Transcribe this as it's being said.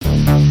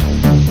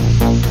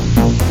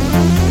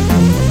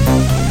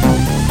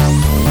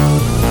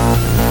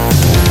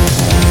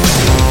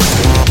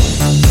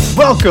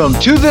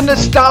Welcome to the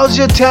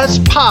Nostalgia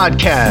Test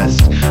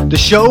Podcast, the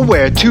show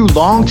where two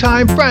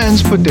longtime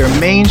friends put their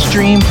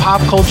mainstream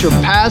pop culture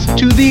past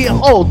to the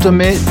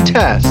ultimate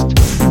test,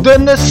 the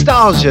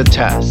Nostalgia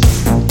Test.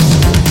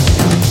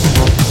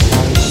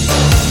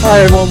 Hi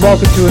everyone,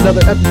 welcome to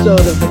another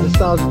episode of the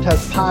Nostalgia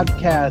Test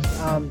Podcast.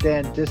 I'm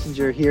Dan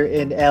Dissinger here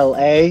in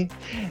LA,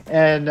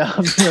 and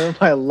I'm here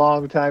with my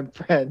longtime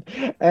friend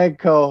and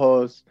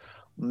co-host,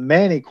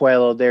 Manny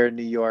Coelho there in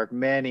New York.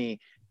 Manny,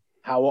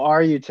 how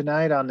are you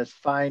tonight on this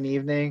fine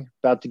evening?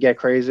 About to get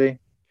crazy?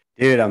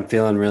 Dude, I'm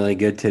feeling really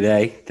good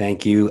today.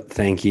 Thank you.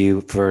 Thank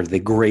you for the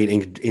great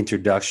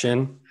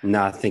introduction.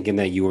 Not thinking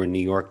that you were in New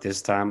York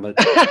this time, but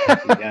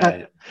you got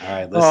it. All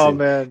right, listen. Oh,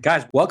 man.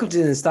 Guys, welcome to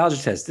the Nostalgia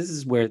Test. This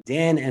is where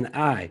Dan and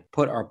I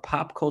put our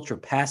pop culture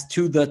past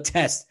to the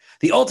test,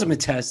 the ultimate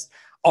test,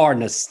 our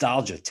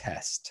nostalgia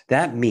test.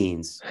 That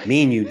means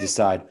me and you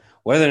decide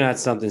whether or not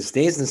something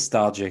stays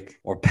nostalgic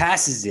or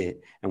passes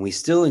it and we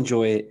still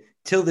enjoy it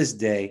till this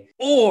day,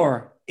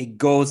 or it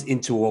goes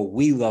into what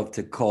we love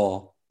to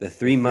call the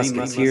Three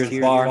Musketeers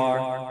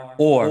bar,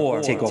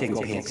 or take off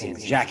your pants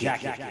and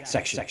jacket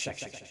section.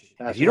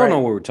 If you don't know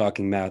what we're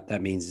talking about,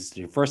 that means it's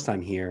your first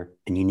time here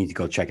and you need to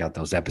go check out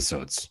those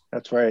episodes.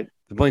 That's right.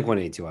 The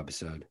Blink-182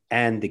 episode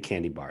and the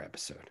Candy Bar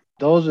episode.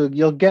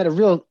 You'll get a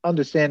real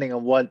understanding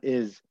of what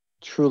is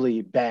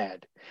truly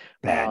bad.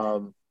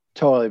 Totally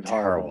terrible.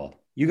 horrible.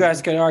 You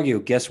guys can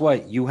argue. Guess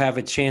what? You have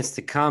a chance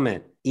to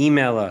comment.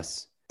 Email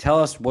us. Tell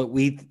us what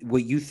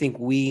you think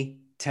we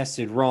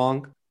tested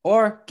wrong,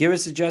 or give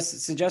us a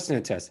suggestion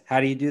to test. How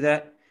do you do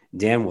that?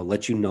 Dan will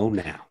let you know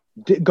now.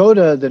 Go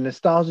to the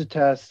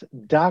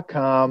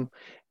nostalgiatest.com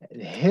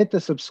and hit the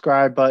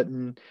subscribe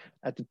button.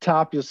 At the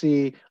top, you'll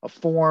see a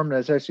form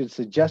that's actually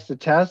suggest a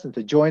test, and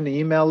to join the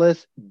email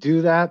list,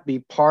 do that. Be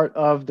part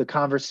of the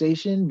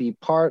conversation. Be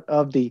part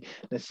of the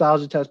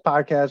Nostalgia Test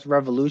Podcast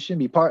revolution.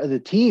 Be part of the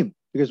team,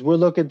 because we're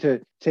looking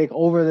to take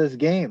over this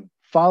game.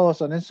 Follow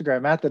us on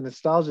Instagram at the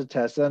Nostalgia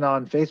Test, and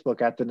on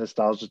Facebook at the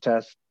Nostalgia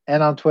Test,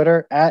 and on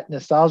Twitter at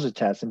Nostalgia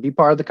Test, and be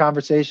part of the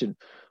conversation.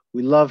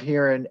 We love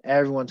hearing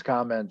everyone's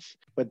comments.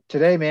 But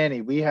today, Manny,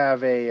 we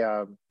have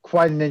a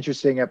quite an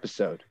interesting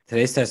episode.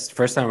 Today's test,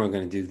 first time we're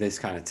going to do this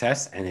kind of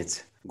test, and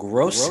it's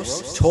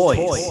gross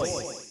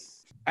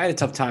toys. I had a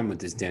tough time with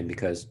this, Dan,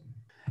 because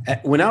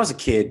when I was a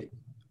kid,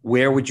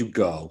 where would you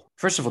go?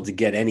 First of all, to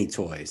get any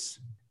toys,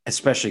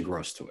 especially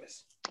gross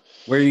toys.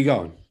 Where are you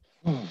going?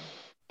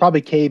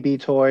 Probably KB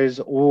Toys,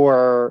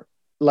 or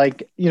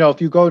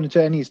if you go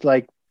into any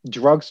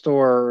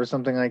drugstore or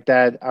something like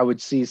that, I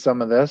would see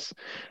some of this.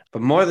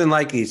 But more than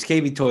likely, it's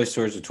KB Toy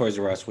Stores or Toys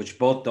R Us, which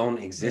both don't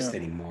exist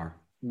anymore.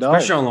 No.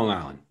 Especially on Long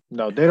Island.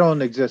 No, they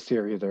don't exist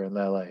here either in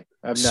LA.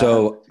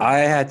 I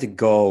had to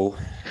go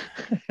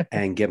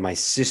and get my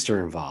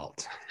sister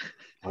involved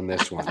on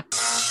this one.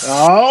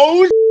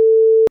 Oh,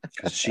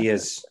 because she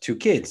has two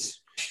kids.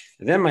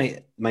 And then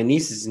my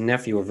nieces and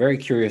nephew were very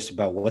curious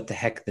about what the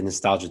heck the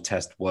nostalgia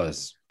test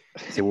was.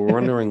 They were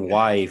wondering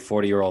why a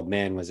 40-year-old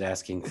man was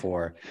asking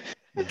for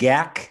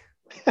gack,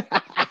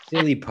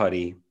 silly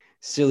putty,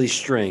 silly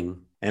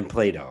string, and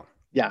Play-Doh.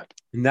 Yeah.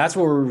 And that's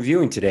what we're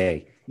reviewing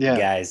today,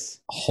 guys.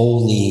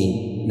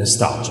 Holy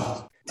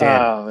nostalgia.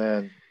 Dan, oh,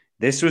 man.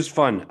 This was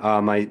fun.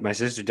 My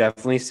sister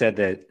definitely said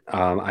that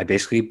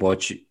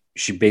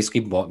she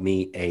basically bought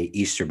me a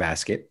Easter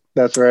basket.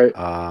 That's right.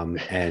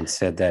 And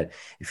said that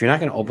if you're not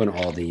going to open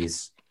all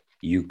these,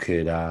 you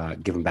could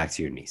give them back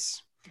to your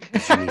niece.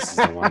 Your niece is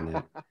the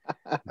one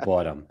that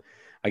bought them.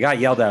 I got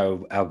yelled at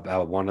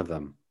about one of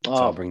them, so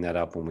I'll bring that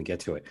up when we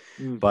get to it.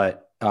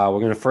 But we're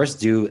going to first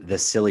do the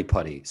silly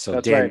putty. So,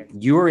 that's Dan, right.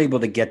 You were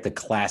able to get the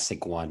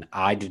classic one.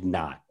 I did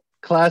not.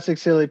 Classic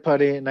silly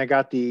putty, and I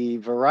got the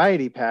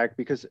variety pack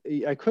because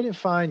I couldn't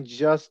find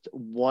just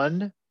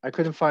one. I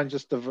couldn't find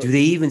just the... Do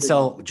they even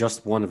sell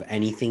just one of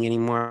anything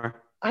anymore?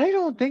 I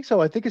don't think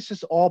so. I think it's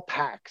just all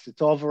packs.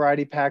 It's all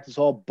variety packs. It's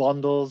all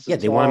bundles. Yeah,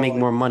 they want to make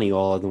more money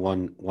all in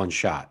one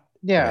shot.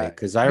 Yeah.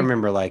 Because I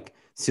remember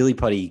silly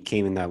putty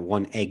came in that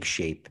one egg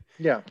shape.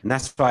 Yeah. And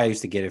that's why I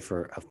used to get it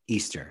for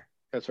Easter.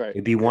 That's right.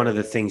 It'd be one of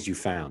the things you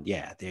found.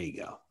 Yeah, there you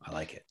go. I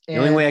like it. The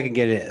only way I can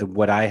get it,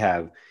 what I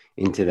have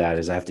into that,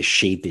 is I have to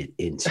shape it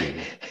into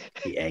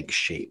the egg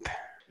shape.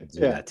 I'll do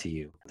that to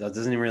you. That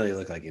doesn't really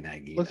look like an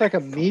egg either. Looks like a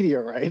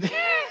meteorite.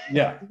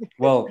 Yeah.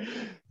 Well,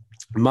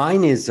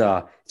 mine is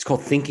it's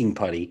called Thinking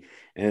Putty,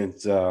 and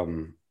it's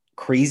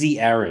Crazy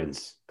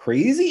Errands,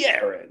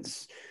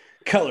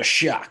 Color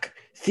Shock,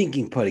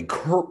 Thinking Putty,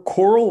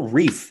 Coral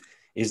Reef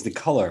is the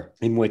color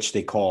in which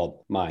they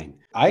call mine.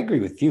 I agree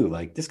with you.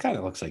 This kind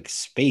of looks like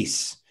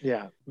space.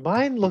 Yeah,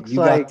 mine looks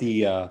got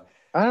the. I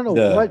don't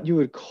know what you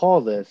would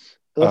call this.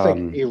 It looks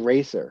like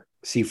eraser.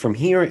 See, from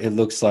here it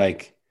looks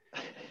like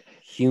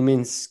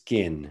human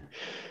skin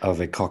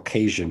of a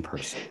Caucasian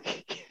person.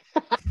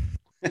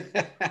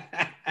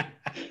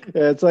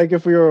 Yeah, it's like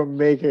if we were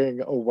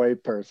making a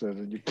white person.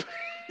 And you...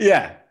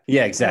 Yeah,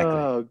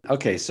 exactly.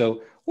 Okay,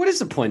 so what is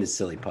the point of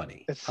silly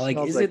putty?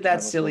 Is it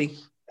that silly?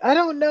 I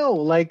don't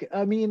know.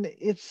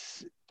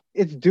 It's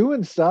it's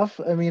doing stuff.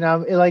 I mean,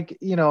 I'm like,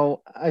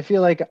 I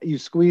feel like you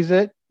squeeze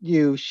it,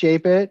 you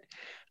shape it.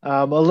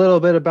 A little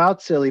bit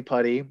about Silly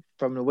Putty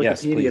from the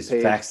Yes, Wikipedia please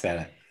page. fax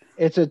that.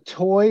 It's a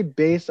toy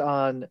based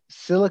on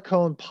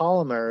silicone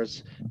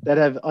polymers that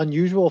have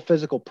unusual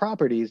physical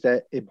properties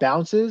that it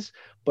bounces,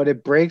 but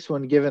it breaks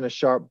when given a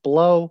sharp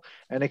blow,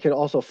 and it can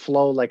also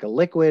flow like a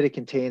liquid. It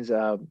contains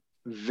a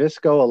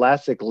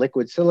viscoelastic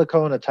liquid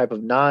silicone, a type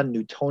of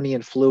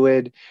non-Newtonian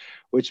fluid,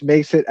 which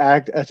makes it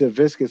act as a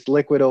viscous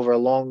liquid over a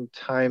long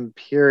time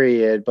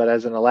period, but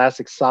as an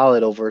elastic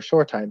solid over a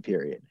short time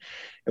period.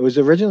 It was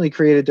originally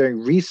created during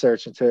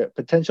research into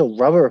potential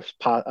rubber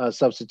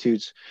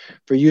substitutes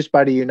for use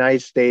by the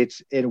United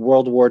States in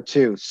World War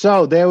II.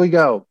 So there we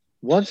go.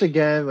 Once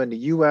again, when the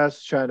U.S.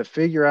 is trying to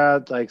figure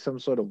out like some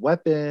sort of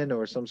weapon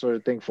or some sort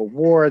of thing for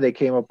war, they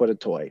came up with a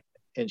toy.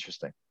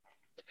 Interesting.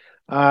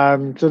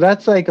 So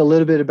that's like a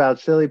little bit about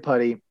Silly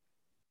Putty.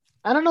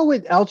 I don't know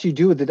what else you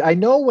do with it. I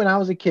know when I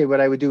was a kid,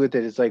 what I would do with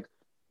it is like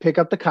pick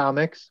up the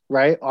comics,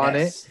 right, on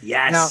it.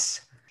 Yes. Now,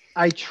 Yes.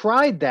 I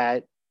tried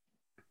that,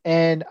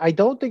 and I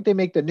don't think they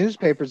make the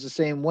newspapers the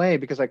same way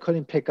because I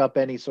couldn't pick up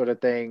any sort of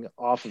thing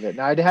off of it.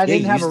 Now, I Yeah,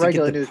 didn't you have a used to get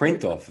regular the print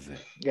newspaper. off of it.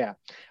 Yeah,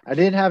 I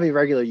didn't have a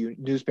regular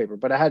newspaper,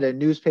 but I had a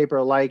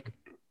newspaper like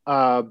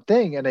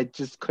thing, and I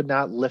just could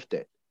not lift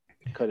it.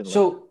 Couldn't lift it.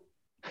 So,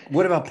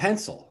 what about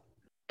pencil?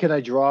 Can I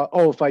draw?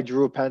 Oh, if I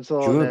drew a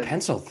pencil Drew and a then.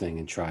 pencil thing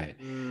and try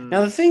it. Now,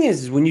 the thing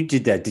is when you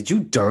did that, did you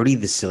dirty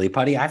the Silly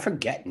Putty? I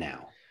forget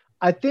now.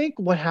 I think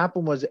what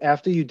happened was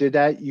after you did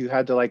that, you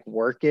had to like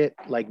work it,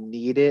 like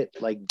knead it,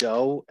 like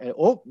dough. And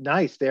oh,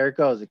 nice. There it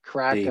goes. It Yeah,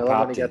 cracked. you I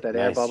love when you popped got it. that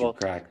air Nice, you bubble.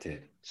 cracked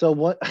it. So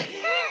what?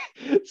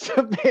 So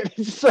man, it's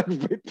just like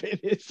ripping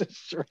it to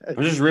shreds.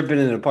 I'm just ripping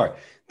it apart.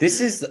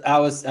 This is I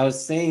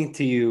was saying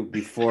to you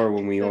before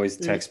when we always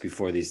text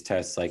before these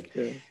tests, like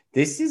Yeah.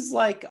 this is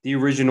like the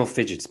original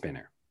fidget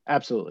spinner.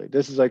 Absolutely.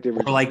 This is like the Or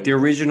original. like the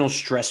original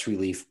stress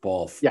relief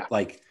ball. Yeah.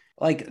 Like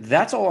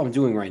that's all I'm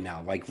doing right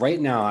now. Like right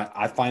now,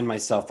 I find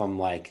myself, I'm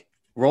like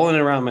rolling it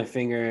around my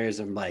fingers.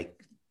 I'm like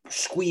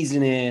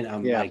squeezing it.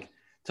 I'm like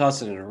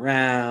tossing it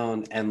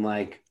around, and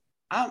like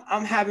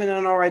I'm having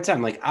an all right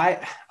time. Like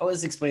I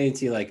was explaining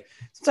to you, like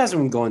sometimes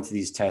when I'm going to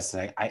these tests,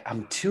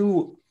 I'm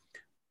too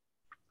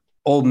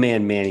old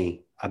man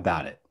Manny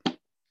about it.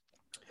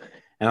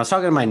 And I was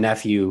talking to my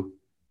nephew,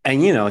 and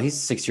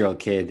he's a 6-year-old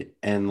kid,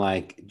 and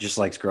like just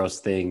likes gross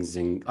things.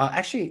 And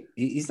actually,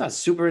 he's not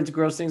super into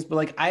gross things, but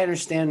like I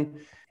understand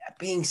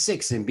being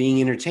 6 and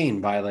being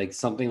entertained by like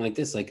something like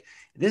this. Like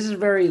this is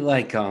very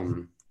like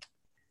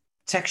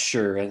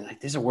texture, and like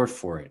there's a word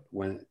for it.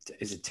 When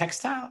is it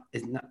textile?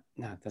 Is not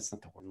no, that's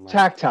not the word.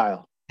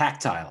 Tactile.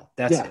 Tactile.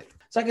 That's it.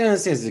 So I can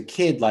understand as a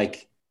kid,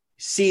 like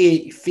see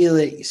it, you feel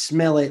it, you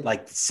smell it.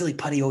 Like the Silly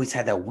Putty always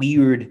had that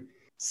weird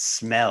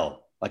smell.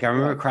 Like I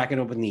remember cracking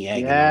open the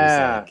egg, and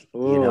I was like,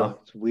 Ooh,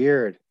 it's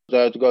weird.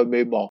 That's got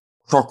meatball.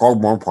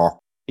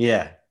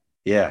 Yeah,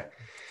 yeah.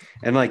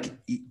 And like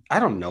I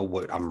don't know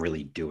what I'm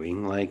really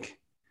doing. Like,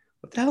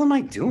 what the hell am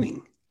I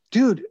doing?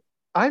 Dude,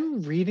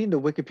 I'm reading the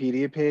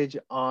Wikipedia page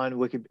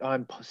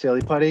on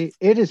Silly Putty.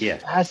 It is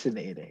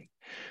fascinating.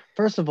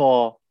 First of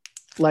all,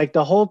 like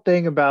the whole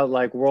thing about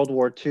like World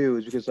War II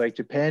is because like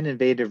Japan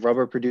invaded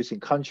rubber producing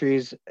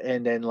countries,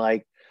 and then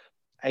like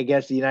I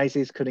guess the United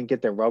States couldn't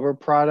get their rubber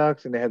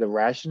products and they had to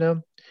ration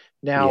them.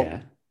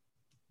 Now,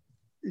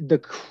 the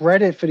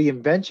credit for the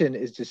invention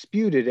is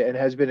disputed and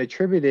has been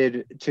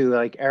attributed to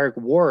like Eric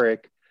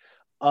Warwick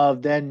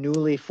of then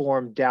newly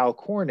formed Dow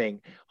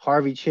Corning,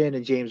 Harvey Chin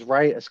and James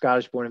Wright, a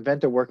Scottish-born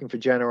inventor working for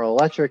General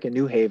Electric in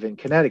New Haven,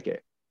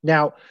 Connecticut.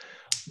 Now,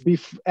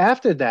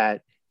 after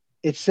that,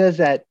 it says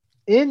that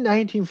in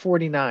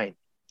 1949,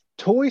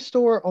 toy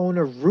store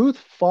owner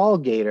Ruth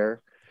Fallgater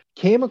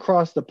came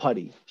across the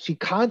putty. She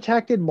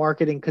contacted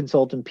marketing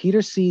consultant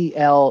Peter C.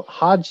 L.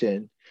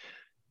 Hodgson.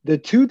 The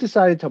two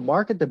decided to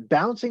market the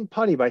bouncing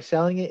putty by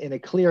selling it in a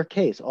clear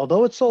case.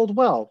 Although it sold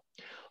well,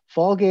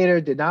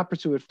 Fallgater did not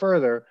pursue it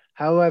further.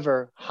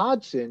 However,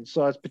 Hodgson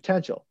saw its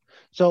potential.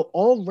 So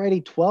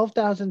already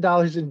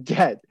 $12,000 in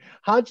debt,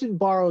 Hodgson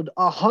borrowed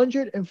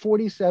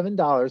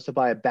 $147 to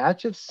buy a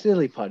batch of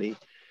Silly Putty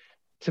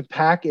to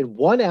pack in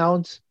 1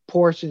 ounce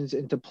portions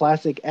into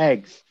plastic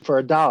eggs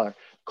for $1,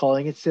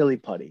 calling it Silly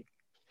Putty.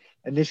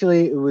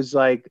 Initially, it was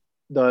like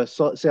the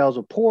sales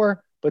were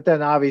poor, but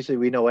then obviously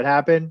we know what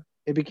happened.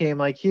 It became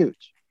like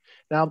huge.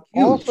 Now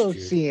I'm also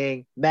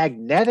seeing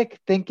magnetic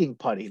thinking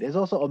putty. There's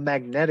also a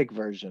magnetic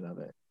version of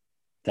it.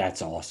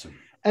 That's awesome.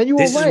 And you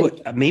were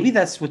right. Maybe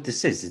that's what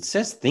this is. It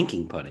says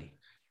thinking putty.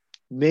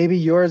 Maybe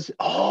yours.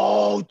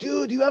 Oh,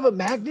 dude, you have a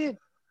magnet?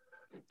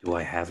 Do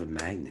I have a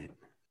magnet?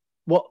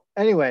 Well,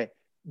 anyway,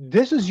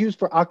 this is used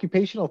for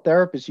occupational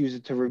therapists use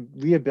it to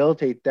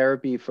rehabilitate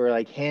therapy for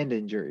like hand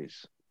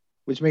injuries,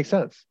 which makes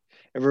sense.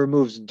 It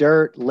removes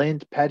dirt,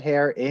 lint, pet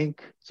hair,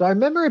 ink. So I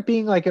remember it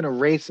being like an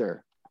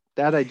eraser.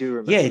 That I do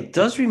remember. Yeah, it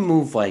does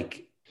remove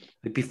like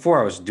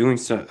before I was doing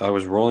so, I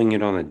was rolling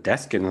it on the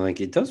desk, and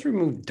like it does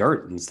remove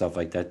dirt and stuff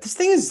like that. This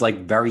thing is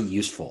like very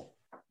useful.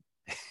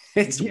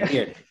 It's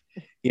weird,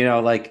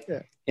 like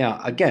Yeah,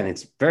 again,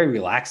 it's very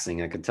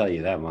relaxing. I can tell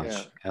you that much.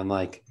 Yeah. And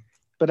like,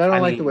 But I don't I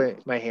like the mean, way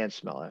my hands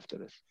smell after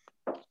this.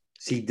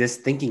 see, this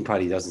thinking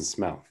putty doesn't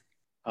smell.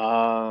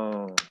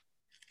 Oh.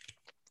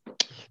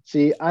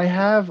 See, I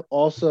have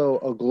also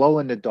a glow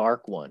in the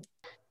dark one.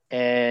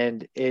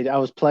 And I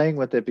was playing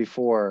with it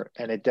before,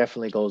 and it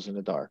definitely goes in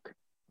the dark.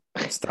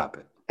 Stop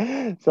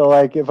it. So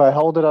like if I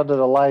hold it under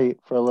the light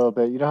for a little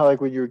bit, you know how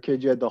like when you were a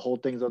kid you had to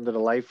hold things under the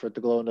light for it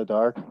to glow in the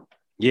dark?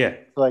 Yeah.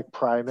 To like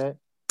prime it.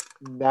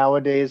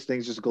 Nowadays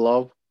things just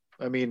glow.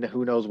 I mean,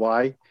 who knows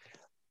why?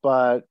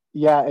 But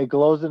yeah, it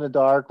glows in the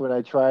dark when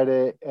I tried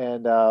it,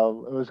 and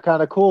it was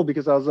kind of cool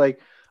because I was like,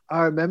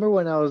 I remember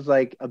when I was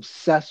like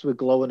obsessed with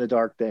glow in the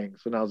dark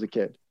things when I was a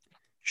kid.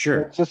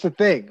 Sure. It's just a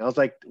thing. I was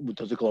like,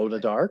 does it glow in the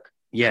dark?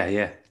 Yeah,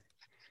 yeah.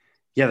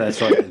 Yeah,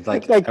 that's what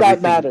like Like that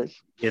everything.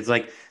 matters. It's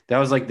like that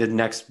was like the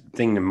next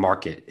thing to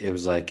market. It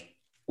was like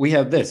we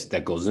have this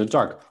that glows in the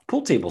dark.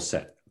 Pool table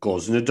set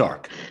glows in the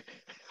dark.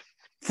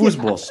 Yeah,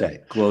 Foosball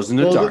set glows in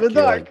the glows in the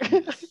dark.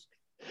 You're dark.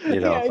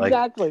 like, Yeah, like,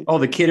 exactly. oh,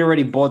 the kid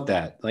already bought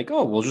that. Like,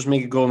 oh, we'll just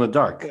make it glow in the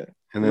dark, Yeah.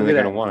 and then Look they're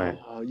at gonna that. want it.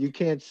 Oh, you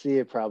can't see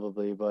it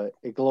probably, but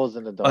it glows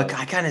in the Like, dark.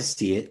 I kind of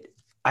see it.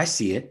 I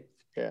see it.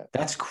 Yeah.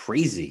 That's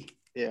crazy.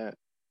 Yeah.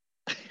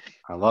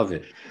 I love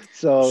it.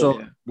 So So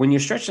yeah. when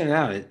you're stretching it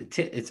out,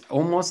 it's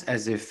almost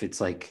as if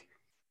it's like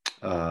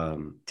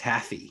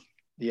taffy,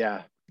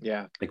 Yeah.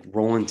 Yeah. like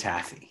rolling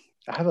taffy,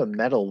 I have a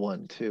metal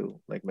one too,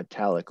 like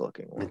metallic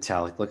looking one.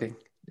 metallic looking.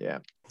 Yeah.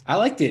 I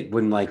liked it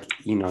when like,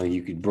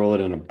 you could roll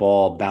it in a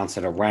ball, bounce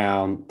it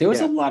around. There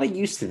was a Yeah. lot of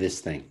use to this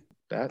thing.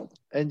 That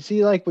and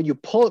see, like when you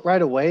pull it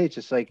right away, it's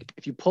just like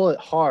if you pull it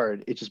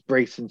hard, it just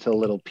breaks into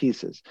little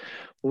pieces.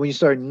 But when you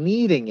start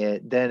kneading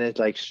it, then it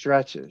like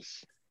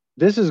stretches.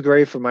 This is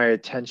great for my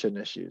attention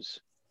issues.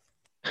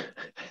 Look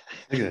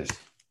at this.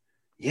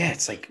 Yeah,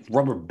 it's like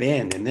rubber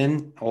band. And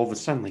then all of a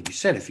sudden, like you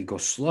said, if you go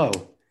slow,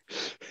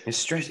 it's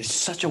stress. It's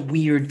such a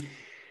weird,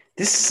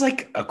 this is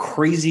like a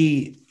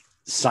crazy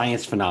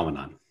science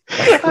phenomenon.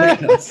 Like,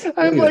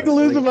 I'm like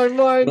losing my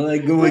mind. we're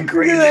like going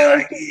crazy.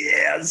 Like,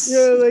 yes.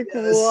 Yeah, like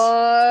yes.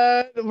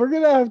 what? We're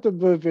gonna have to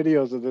put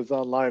videos of this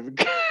online.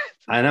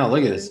 I know.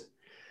 Look at this.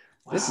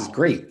 Wow. This is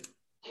great.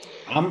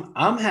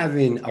 I'm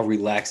having a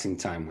relaxing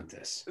time with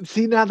this.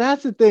 See, now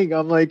that's the thing.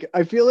 I'm like,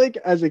 I feel like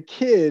as a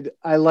kid,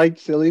 I liked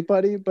Silly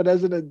Putty, but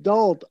as an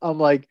adult, I'm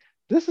like,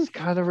 this is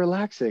kind of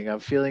relaxing. I'm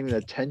feeling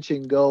the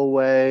tension go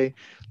away,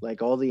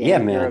 like all the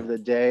anger of the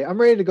day.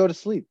 I'm ready to go to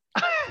sleep.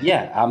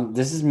 Yeah,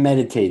 this is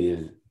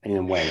meditative in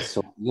a way.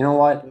 So you know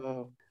what?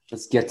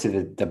 Let's get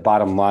to the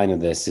bottom line of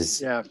this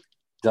is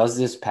does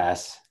this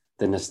pass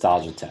the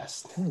nostalgia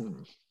test?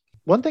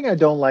 One thing I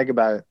don't like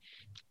about it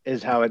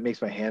is how it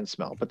makes my hands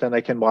smell, but then I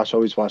can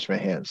always wash my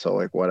hands. So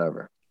like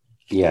whatever.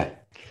 Yeah.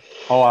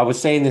 Oh, I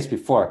was saying this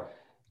before.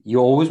 You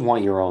always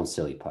want your own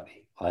Silly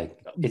Putty. Like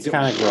it's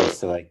kind of gross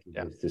to like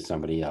give to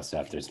somebody else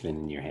after it's been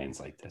in your hands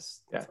like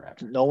this forever.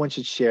 No one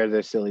should share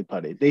their Silly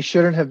Putty. They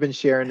shouldn't have been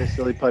sharing the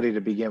Silly Putty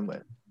to begin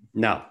with.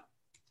 No.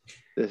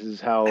 This is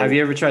how. Have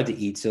you ever tried to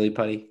eat Silly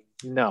Putty?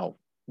 No.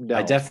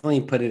 I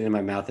definitely put it in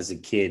my mouth as a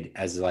kid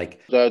as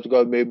like. That's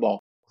got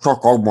meatball.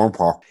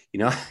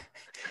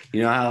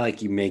 You know, how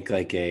like you make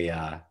like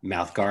a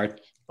mouth guard.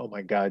 Oh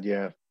my god,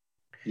 yeah,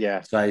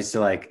 yeah. So I used to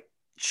like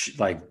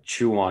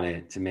chew on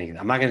it to make it.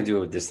 I'm not gonna do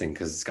it with this thing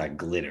because it's got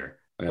glitter.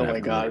 Oh my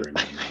god.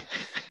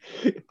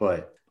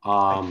 But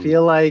I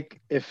feel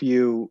like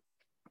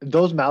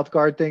those mouth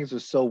guard things are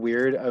so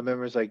weird. I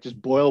remember it's like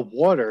just boil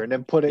water and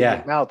then put it in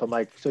your mouth. I'm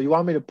like, so you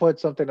want me to put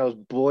something that was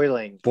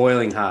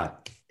boiling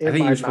hot? I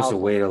think you're supposed to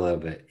wait a little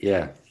bit.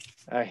 Yeah.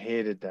 I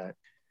hated that.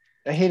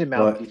 I hated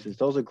mouthpieces.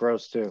 Those are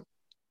gross too.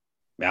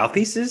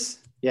 Mouthpieces?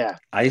 Yeah.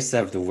 I used to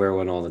have to wear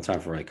one all the time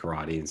for like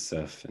karate and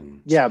stuff.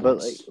 And yeah,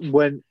 sports. But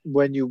like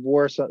when you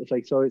wore something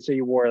like so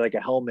you wore like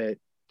a helmet,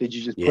 did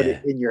you just put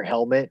it in your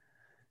helmet?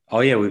 Oh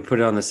yeah, we put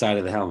it on the side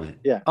of the helmet.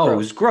 Yeah. Oh, gross. It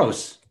was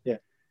gross. Yeah.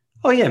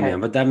 Oh yeah, man,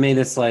 but that made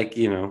us like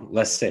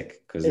less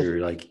sick because we were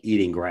like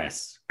eating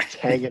grass. It's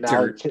hanging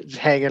out, it's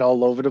hanging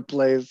all over the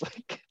place.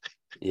 Like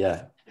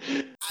yeah.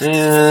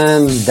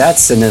 And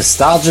that's a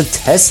nostalgia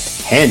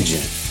test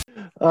tangent.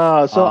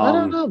 So I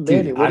don't know,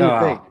 Manny. Dude, what do you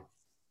think?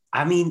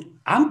 I mean,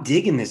 I'm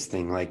digging this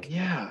thing. Like,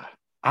 yeah,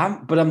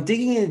 I'm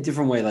digging it in a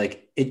different way.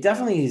 Like, it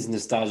definitely is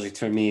nostalgic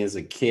to me as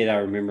a kid. I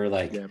remember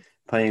like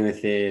playing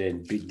with it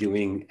and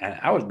doing. And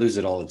I would lose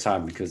it all the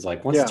time because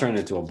like once it turned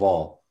into a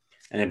ball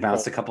and it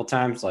bounced a couple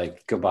times,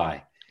 like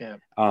goodbye. Yeah.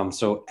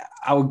 So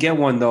I would get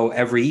one though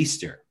every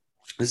Easter.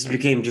 This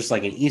became just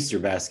like an Easter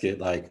basket,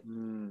 like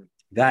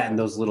that and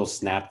those little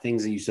snap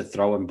things that you used to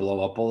throw and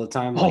blow up all the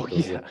time.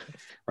 Like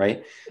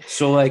right.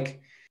 So like.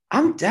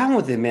 I'm down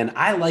with it, man.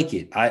 I like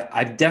it.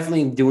 I'm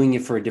definitely doing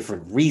it for a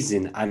different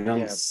reason. I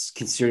don't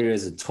consider it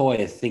as a toy.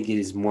 I think it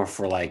is more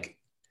for like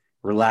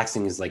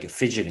relaxing as like a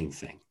fidgeting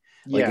thing.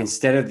 Like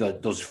instead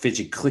of those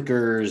fidget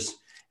clickers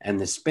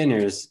and the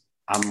spinners,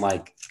 I'm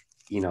like,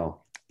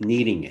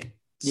 kneading it.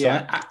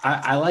 So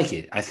I like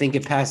it. I think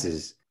it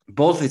passes.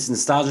 Both it's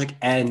nostalgic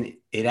and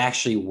it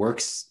actually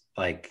works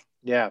like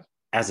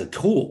as a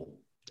tool.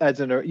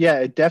 Yeah,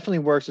 it definitely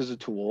works as a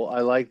tool.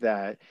 I like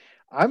that.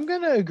 I'm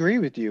gonna agree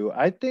with you.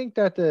 I think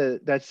that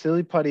that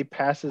Silly Putty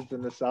passes the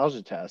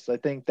nostalgia test. I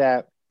think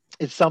that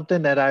it's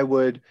something that I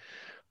would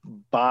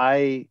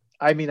buy.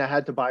 I mean, I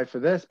had to buy for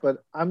this,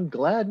 but I'm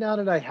glad now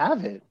that I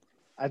have it.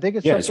 I think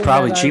it's Yeah, it's something that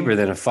probably cheaper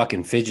than a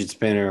fucking fidget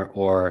spinner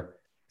or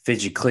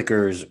fidget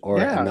clickers,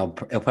 and yeah,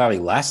 it'll probably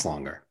last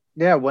longer.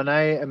 yeah. When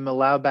I am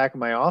allowed back in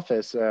my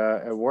office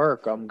at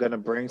work, I'm gonna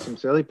bring some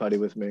Silly Putty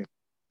with me.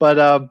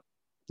 But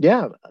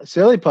yeah,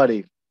 Silly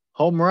Putty,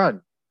 home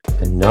run.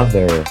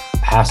 Another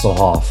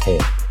Hasselhoff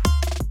hit.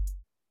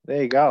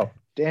 There you go.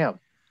 Damn.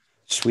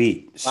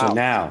 Sweet. So Wow.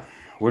 now,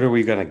 where are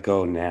we gonna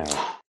go now?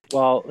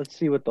 Well, let's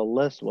see what the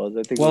list was.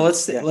 I think. Well,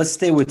 let's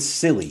stay with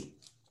silly.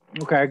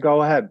 Okay,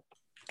 go ahead.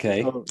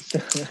 Okay. So,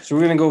 So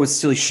we're gonna go with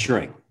silly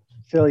string.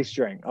 silly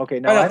string. Okay,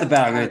 now Right off the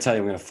bat, I'm gonna tell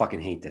you I'm gonna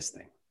fucking hate this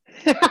thing.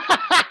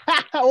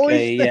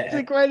 Always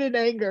right in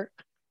anger.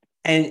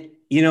 And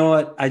you know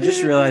what? I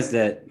just realized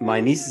that my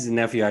nieces and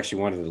nephew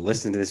actually wanted to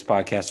listen to this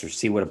podcast or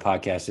see what a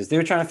podcast is. They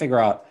were trying to figure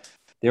out.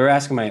 They were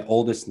asking my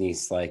oldest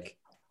niece, like,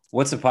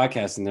 "What's a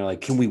podcast?" And they're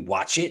like, "Can we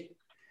watch it?"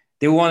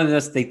 They wanted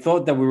us. They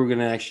thought that we were going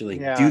to actually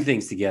do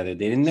things together.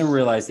 They didn't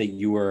realize that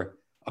you were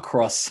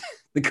across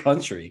the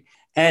country.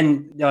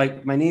 And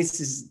like, my niece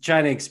is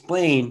trying to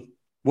explain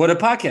what a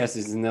podcast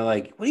is, and they're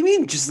like, "What do you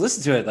mean? Just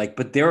listen to it." Like,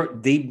 but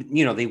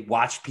they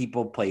watch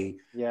people play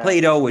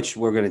Play-Doh, which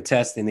we're going to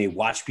test, and they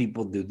watch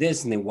people do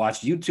this, and they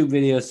watch YouTube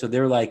videos. So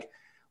they're like,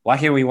 "Why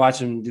can't we watch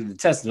them do the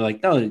test?" And they're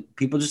like, "No,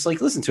 people just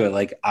like listen to it."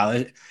 Like,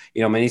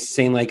 my niece is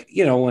saying, like,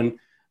 when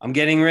I'm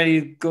getting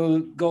ready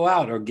to go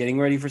out or getting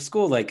ready for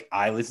school, like,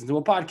 I listen to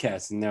a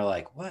podcast, and they're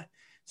like, "What?"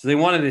 So they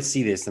wanted to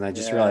see this, and I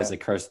just realized I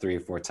cursed 3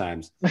 or 4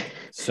 times.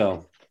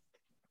 So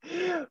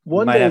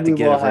One might day have to we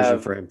get will a version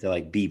have for him to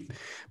like beep,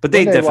 but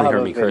they definitely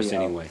heard me curse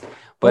anyway.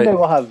 One day But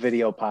we'll have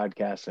video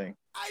podcasting.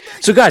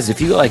 so, guys, if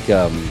you like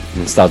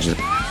Nostalgia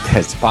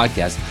Test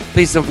podcast,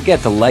 please don't forget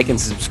to like and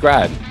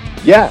subscribe.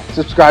 Yeah,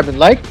 subscribe and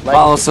like.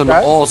 Follow us on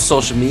all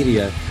social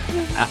media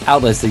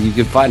outlets that you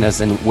can find us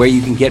and where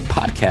you can get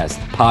podcasts: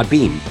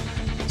 Podbean,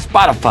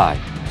 Spotify,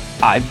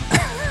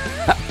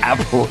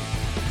 Apple.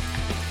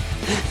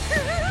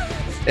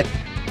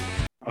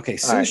 Okay,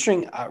 silly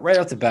string. Right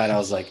off the bat, I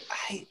was like,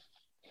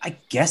 I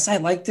guess I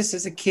liked this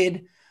as a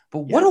kid, but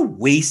what a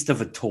waste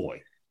of a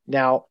toy.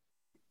 Now,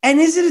 and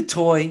is it a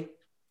toy?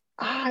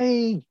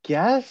 I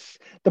guess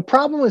the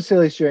problem with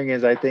silly string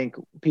is I think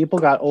people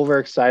got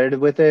overexcited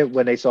with it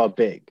when they saw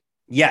Big.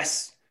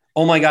 Yes.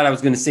 Oh my God, I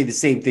was going to say the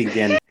same thing,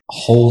 Dan.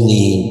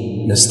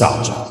 Holy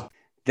nostalgia.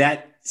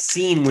 That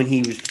scene when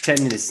he was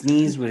pretending to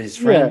sneeze with his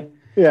friend.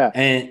 Yeah.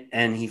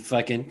 And he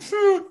fucking,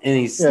 and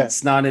he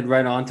snotted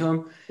right onto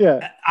him.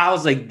 Yeah. I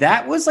was like,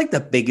 that was like the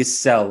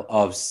biggest sell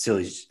of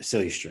silly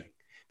string.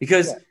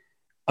 Because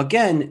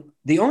again,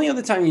 the only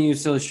other time you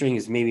use silly string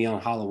is maybe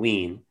on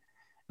Halloween.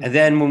 And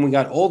then when we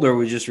got older,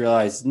 we just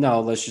realized,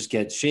 no, let's just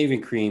get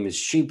shaving cream. It's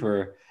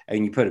cheaper.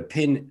 And you put a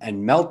pin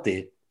and melt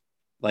it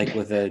like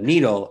with a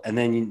needle. And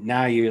then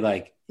now you're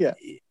like,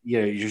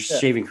 you're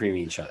shaving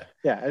creaming each other.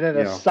 Yeah. And then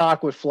a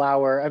sock with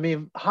flour. I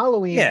mean,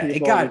 Halloween. Yeah,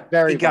 it got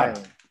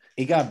violent.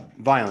 It got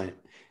violent.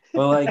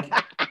 But like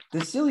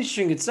the silly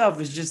string itself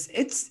is just,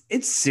 it's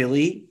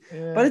silly,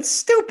 but it's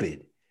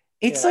stupid.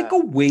 It's like a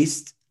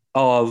waste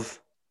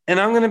of, and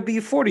I'm going to be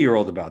a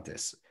 40-year-old about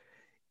this.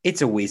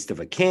 It's a waste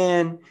of a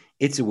can.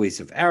 It's a waste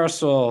of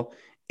aerosol.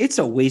 It's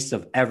a waste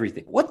of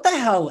everything. What the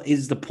hell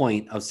is the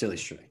point of silly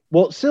string?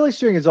 Well, silly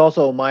string is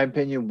also, in my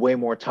opinion, way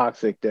more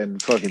toxic than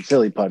fucking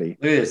silly putty.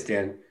 Look at this,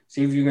 Dan.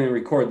 See if you're going to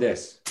record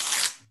this.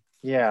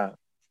 Yeah.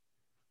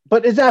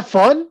 But is that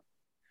fun?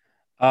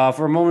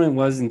 For a moment it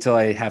was, until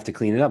I have to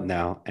clean it up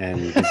now. And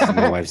this is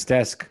my wife's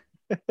desk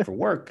for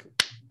work.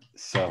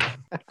 So.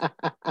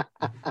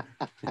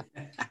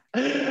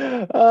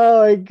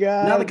 Oh my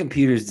God. Now the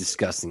computer is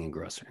disgusting and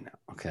gross right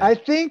now. Okay. I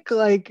think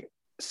like,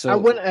 so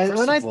when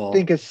I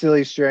think of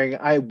silly string,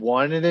 I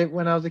wanted it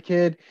when I was a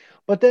kid,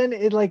 but then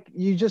it like,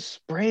 you just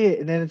spray it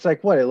and then it's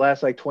like, what? It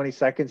lasts like 20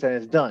 seconds and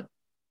it's done.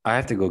 I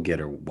have to go get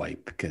her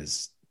wipe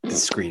because the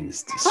screen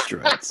is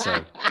destroyed.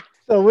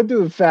 So we're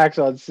doing facts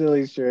on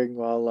silly string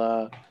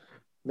while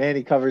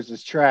Manny covers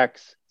his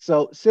tracks.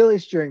 So silly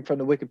string from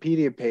the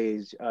Wikipedia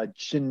page,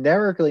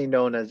 generically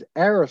known as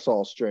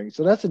aerosol string.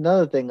 So that's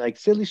another thing. Like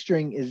silly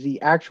string is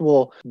the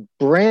actual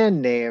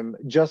brand name,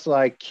 just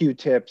like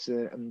Q-tips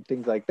and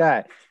things like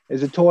that.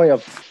 Is a toy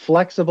of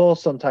flexible,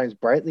 sometimes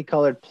brightly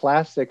colored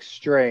plastic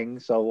string.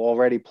 So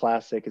already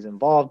plastic is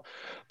involved,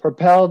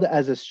 propelled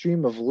as a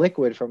stream of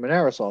liquid from an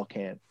aerosol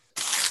can.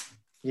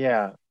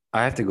 Yeah.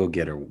 I have to go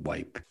get her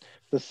wipe.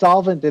 The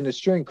solvent in the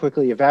string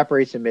quickly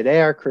evaporates in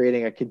midair,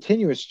 creating a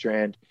continuous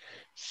strand.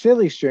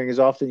 Silly string is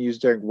often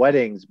used during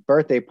weddings,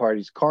 birthday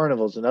parties,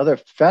 carnivals, and other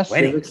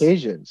festive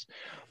occasions.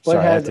 But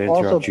sorry, I have to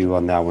interrupt you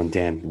on that one,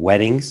 Dan.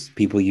 Weddings?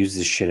 People use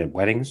this shit at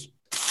weddings?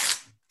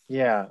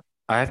 Yeah.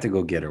 I have to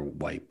go get her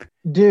wipe.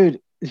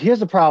 Dude, here's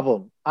the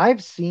problem.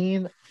 I've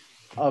seen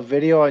a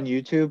video on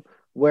YouTube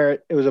where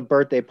it was a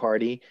birthday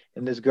party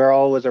and this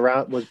girl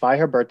was by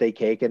her birthday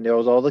cake and there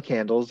was all the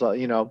candles,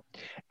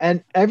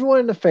 and everyone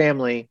in the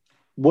family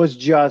was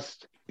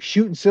just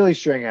shooting silly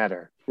string at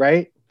her,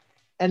 right?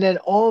 And then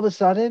all of a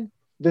sudden,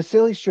 the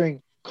silly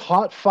string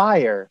caught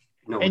fire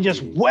No, and it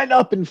just didn't. went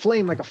up in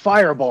flame like a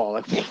fireball,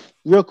 like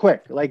real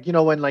quick. Like,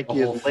 when like The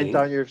you whole lint thing?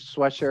 on your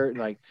sweatshirt and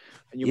like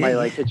and you Yeah, might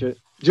like yeah. hit your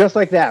just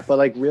like that, but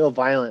like real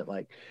violent.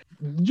 Like,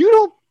 you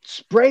don't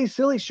spray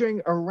silly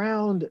string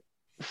around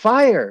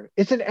fire.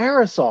 It's an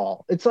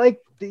aerosol. It's like,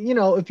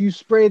 if you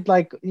sprayed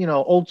like,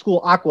 old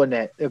school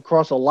Aquanet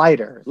across a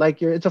lighter,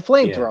 like it's a Yeah,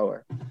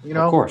 flamethrower, you of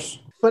know? course.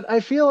 But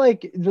I feel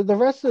like the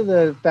rest of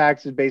the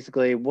facts is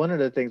basically one of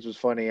the things was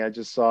funny I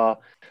just saw,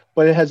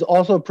 but it has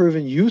also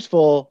proven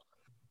useful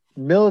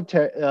for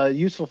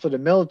the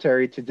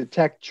military to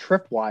detect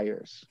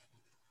tripwires.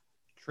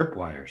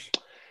 Tripwires.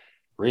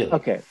 Really?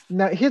 Okay,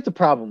 now here's the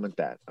problem with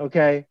that.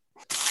 Okay,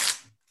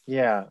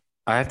 yeah,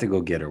 I have to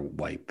go get a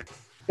wipe.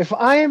 if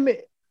I am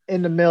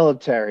in the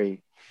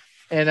military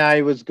and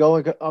I was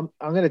going, I'm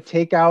going to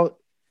take out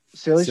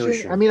silly Silly string.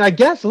 I string. mean, I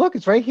guess look,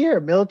 it's right here.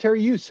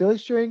 Military use silly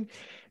string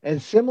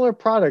and similar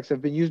products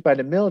have been used by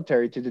the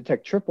military to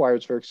detect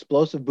tripwires for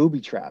explosive booby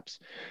traps.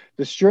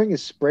 The string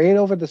is sprayed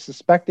over the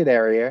suspected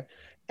area,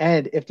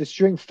 and if the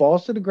string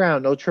falls to the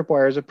ground, no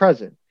tripwires are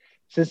present.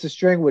 Since the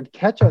string would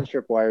catch on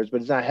tripwires,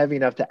 but it's not heavy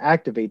enough to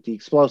activate the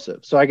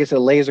explosive. So I guess it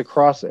lays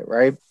across it,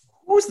 right?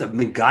 Who was the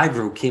MacGyver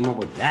who came up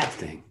with that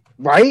thing?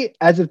 Right?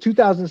 As of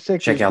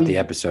 2006, it Check was out the being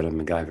episode of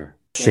MacGyver. hang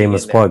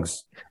Shameless in there.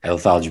 plugs. At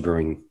Lithology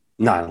Brewing.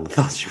 Not at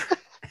Lithology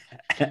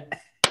Brewing.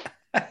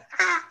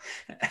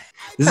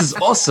 This is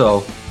also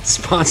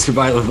sponsored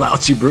by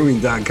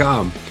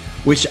LithologyBrewing.com,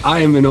 which I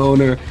am an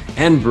owner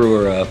and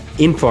brewer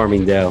of in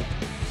Farmingdale.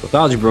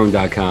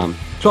 LithologyBrewing.com.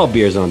 12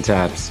 beers on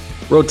taps.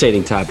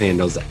 Rotating tap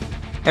handles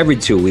every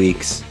 2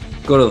 weeks.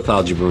 Go to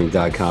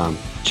LithologyBrewing.com.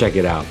 Check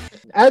it out.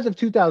 As of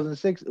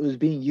 2006, it was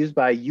being used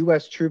by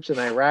U.S. troops in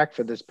Iraq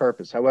for this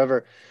purpose.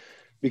 However,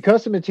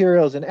 because the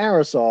material is an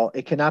aerosol,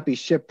 it cannot be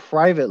shipped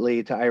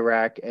privately to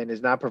Iraq and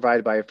is not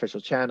provided by official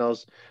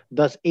channels.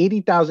 Thus,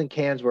 80,000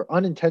 cans were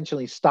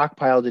unintentionally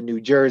stockpiled in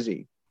New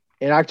Jersey.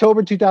 In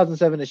October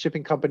 2007, a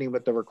shipping company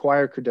with the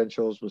required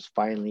credentials was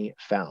finally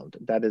found.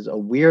 That is a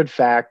weird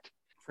fact.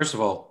 First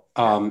of all,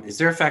 is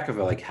there a fact of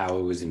like how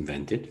it was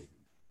invented?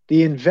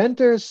 The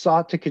inventors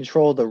sought to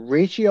control the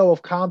ratio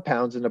of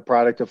compounds in the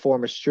product to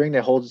form a string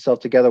that holds itself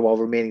together while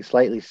remaining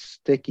slightly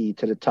sticky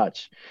to the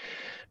touch.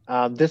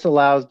 This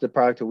allows the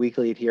product to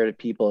weakly adhere to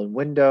people in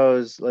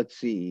windows. Let's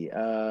see.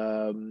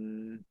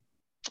 Not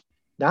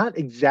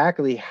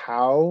exactly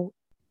how.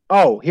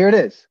 Oh, here it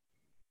is.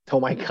 Oh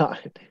my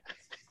God.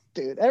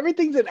 Dude,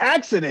 everything's an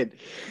accident.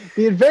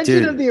 The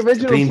invention of the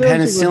original being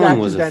penicillin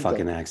was a accidental.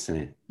 fucking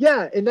accident.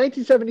 Yeah, in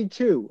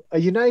 1972, a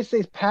United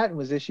States patent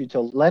was issued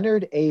to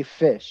Leonard A.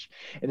 Fish,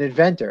 an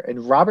inventor,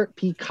 and Robert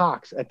P.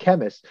 Cox, a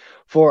chemist,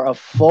 for a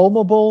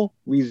foamable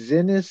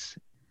resinous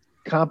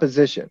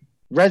composition.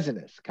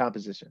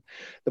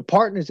 The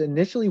partners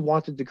initially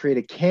wanted to create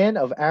a can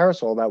of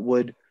aerosol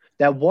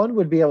that one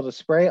would be able to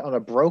spray on a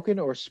broken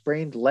or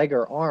sprained leg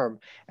or arm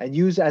and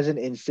use as an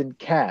instant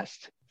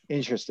cast.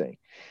 Interesting.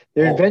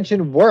 Their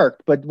invention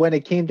worked, but when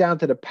it came down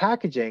to the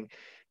packaging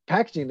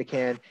the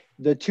can,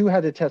 the two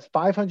had to test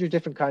 500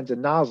 different kinds of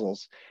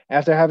nozzles.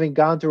 After having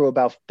gone through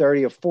about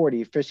 30 or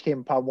 40, Fish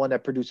came upon one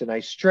that produced a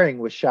nice string,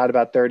 which shot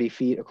about 30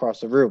 feet across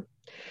the room.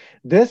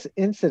 This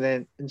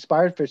incident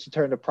inspired Fish to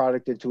turn the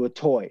product into a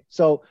toy.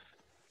 So,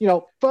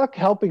 fuck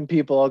helping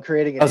people or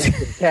creating an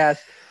instant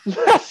cast. I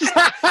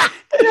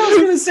was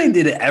going to say,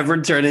 did it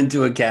ever turn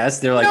into a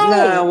cast? They're like, No.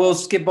 nah, we'll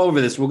skip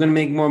over this. We're going to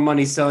make more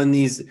money selling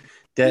these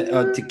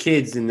to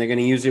kids, and they're going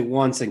to use it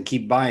once and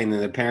keep buying,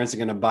 and the parents are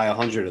going to buy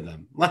 100 of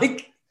them.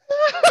 Like,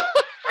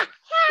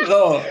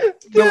 no,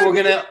 we're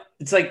going to,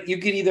 it's like you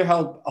could either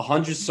help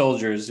 100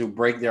 soldiers who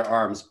break their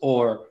arms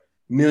or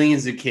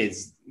millions of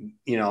kids,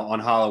 on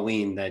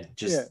Halloween that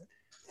just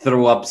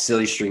throw up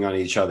silly string on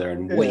each other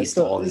and waste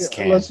all this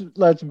can.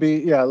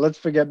 Let's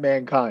forget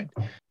mankind.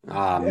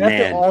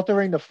 After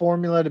altering the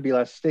formula to be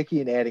less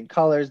sticky and adding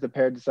colors, the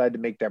pair decided to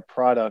make their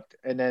product.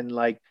 And then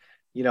blah,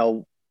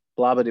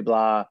 blah,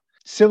 blah.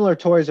 Similar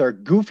toys are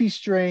Goofy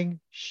String,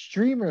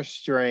 Streamer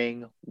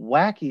String,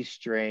 Wacky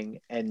String,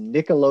 and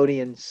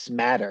Nickelodeon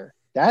Smatter.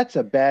 That's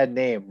a bad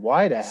name.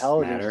 Why the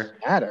hell is it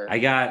Smatter? I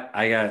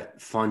got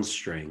Fun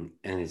String,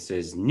 and it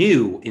says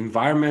new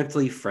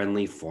environmentally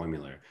friendly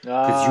formula.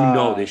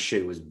 Because this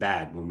shit was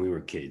bad when we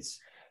were kids.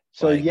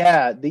 So the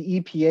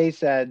EPA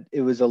said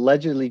it was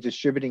allegedly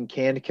distributing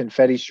canned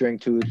confetti string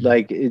to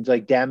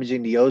it's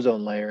damaging the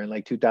ozone layer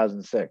in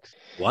 2006.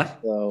 What?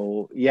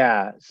 So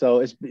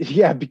it's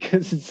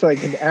because it's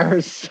like an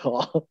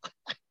aerosol.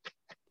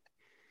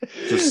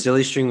 So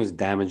silly string was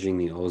damaging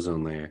the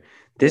ozone layer.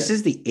 This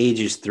is the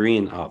ages 3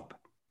 and up.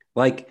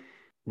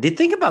 The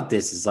thing about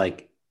this is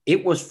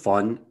it was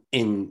fun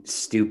and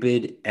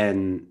stupid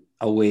and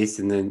a waste,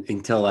 and then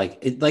until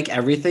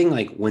everything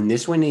when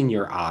this went in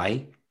your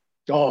eye.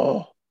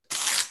 Oh,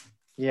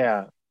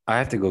 yeah. I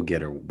have to go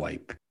get a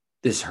wipe.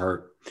 This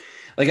hurt.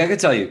 Like I could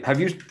tell you,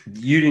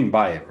 you didn't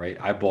buy it, right?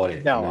 I bought it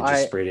and No, I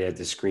just sprayed it at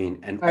the screen.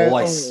 And I all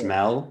I own it.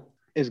 smell,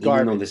 Is even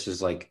though garbage. this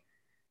is like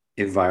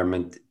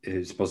environment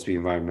is supposed to be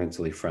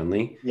environmentally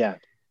friendly, Yeah.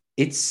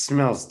 it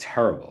smells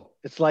terrible.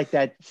 It's like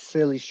that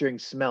silly string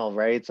smell,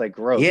 right? It's like Yeah,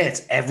 gross.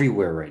 it's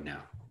everywhere right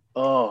now.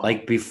 Oh,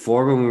 Like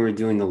before when we were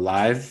doing the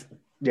live,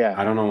 yeah.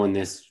 I don't know when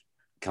this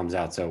comes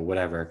out, so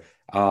whatever.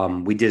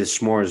 We did a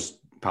s'mores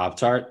Pop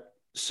Tart,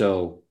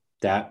 so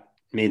that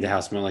made the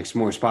house smell like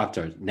s'mores Pop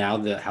Tart. Now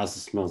the house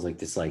smells like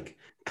this, like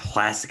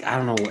plastic. I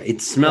don't know.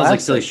 It smells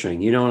like silly Plastic.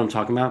 string. You know what I'm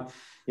talking about?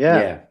 Yeah.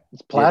 Yeah,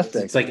 It's it's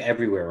plastic. like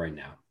everywhere right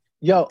now.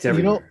 Yo, It's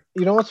everywhere.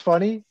 you know what's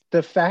funny?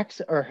 The facts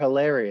are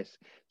hilarious.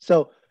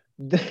 So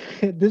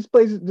this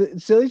place, the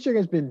silly string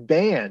has been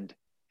banned.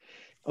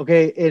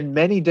 Okay, in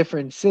many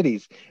different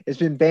cities. It's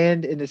been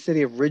banned in the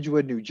city of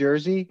Ridgewood, New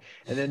Jersey,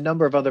 and a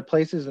number of other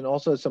places, and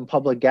also some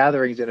public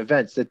gatherings and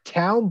events. The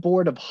town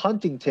board of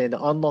Huntington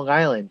on Long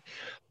Island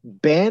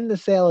banned the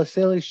sale of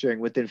silly string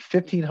within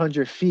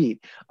 1,500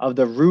 feet of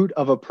the route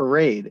of a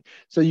parade.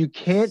 So you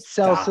can't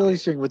sell Stop silly it.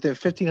 string within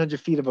 1,500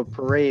 feet of a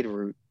parade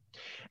route.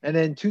 And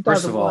then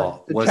First of 2001,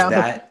 all, the was town of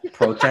that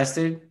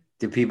protested?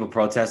 Did people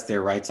protest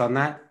their rights on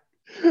that?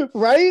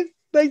 right?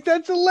 Like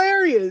that's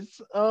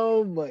hilarious.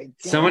 Oh my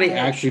Somebody God.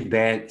 actually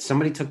banned,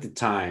 somebody took the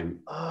time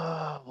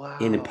Oh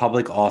in a wow.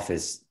 public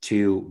office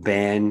to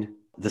ban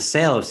the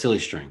sale of silly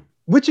string.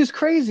 Which is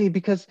crazy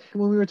because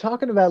when we were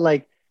talking about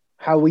like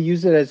how we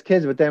use it as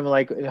kids, but then we're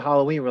like in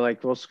Halloween, we're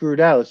like, well, screw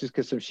that. Let's just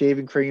get some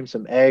shaving cream,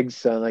 some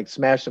eggs, like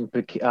smash some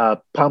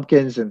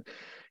pumpkins, and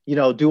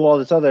do all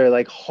this other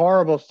like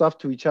horrible stuff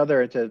to each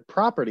other and to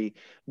property.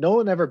 No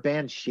one ever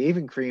banned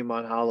shaving cream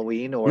on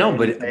Halloween or No,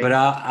 but anything.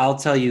 I'll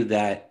tell you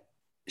that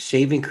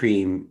shaving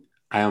cream,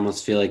 I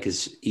almost feel like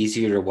is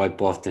easier to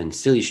wipe off than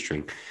silly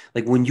string.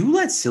 Like when you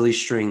let silly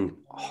string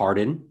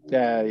harden,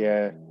 Yeah,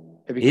 yeah. It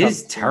it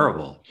becomes is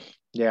terrible.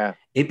 yeah.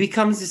 It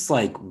becomes this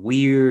like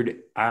weird,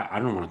 I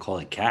don't want to call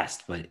it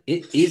cast, but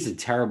it is a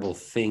terrible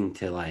thing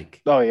to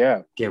like Oh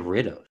yeah. get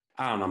rid of.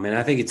 I don't know, man.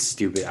 I think it's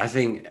stupid. I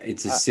think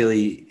it's a Uh,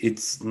 silly,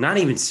 it's not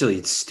even silly,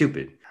 it's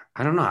stupid.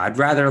 I don't know. I'd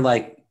rather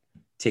like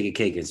take a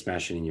cake and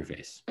smash it in your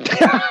face.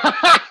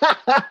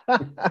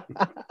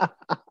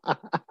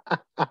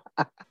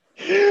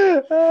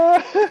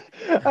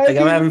 I Like I'm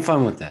mean, having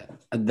fun with that.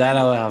 That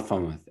I'll have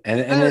fun with. And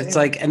it's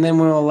yeah, like, and then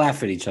we'll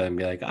laugh at each other and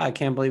be like, oh, I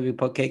can't believe we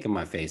put cake in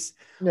my face.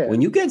 yeah,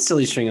 When you get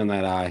silly string on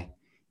that eye,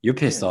 you're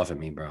pissed yeah. off at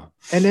me, bro.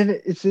 And then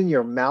it's in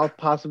your mouth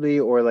possibly,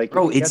 or like if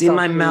Bro, it it's gets in on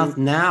my mouth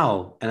food.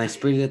 now, and I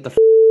sprayed it at the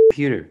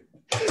computer.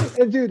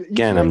 And dude, you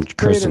Again, can't I'm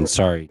spray cursing. it.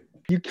 Sorry.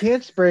 You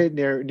can't spray it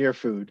near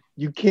food.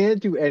 You can't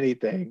do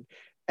anything.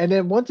 And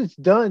then once it's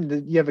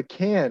done, you have a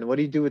can. What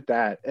do you do with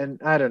that?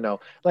 And I don't know.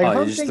 Like Oh, if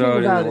you I'm just thinking throw it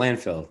in the about it,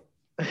 landfill.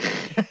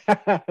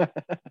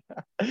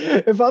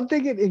 if I'm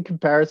thinking in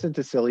comparison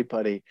to Silly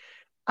Putty,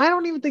 I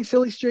don't even think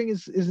Silly String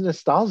is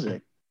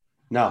nostalgic.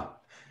 No,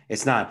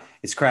 it's not.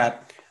 It's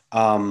crap.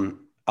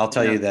 I'll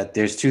tell Yeah. you that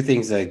there's two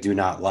things that I do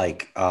not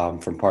like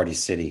from Party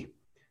City.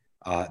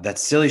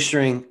 That's silly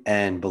string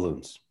and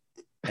balloons.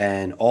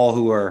 And all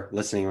who are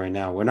listening right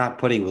now, we're not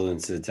putting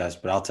balloons to the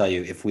test, but I'll tell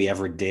you, if we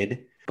ever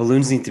did,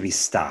 balloons need to be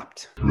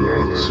stopped.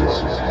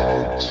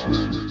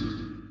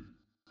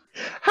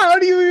 How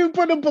do you even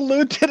put a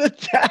balloon to the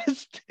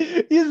test?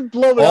 You just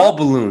blow it All up.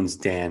 balloons,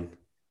 Dan,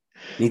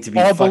 need to be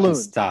All fucking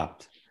balloons,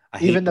 stopped. I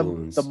even hate the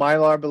balloons.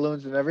 Mylar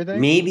balloons and everything.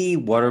 Maybe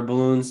water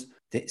balloons.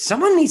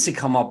 Someone needs to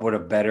come up with a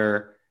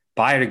better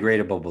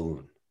biodegradable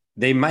balloon.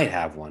 They might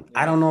have one.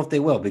 I Yeah. don't know if they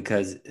will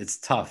because it's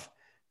tough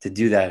to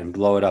do that and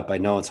blow it up. I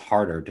know it's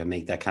harder to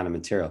make that kind of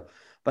material,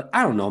 but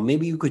I don't know.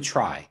 Maybe you could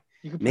try.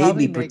 You could probably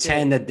Maybe make it.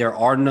 pretend that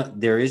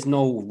there is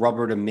no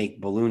rubber to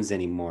make balloons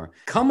anymore.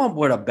 Come up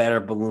with a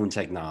better balloon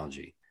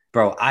technology,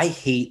 bro. I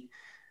hate.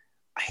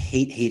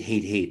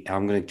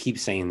 I'm gonna keep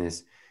saying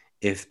this.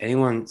 If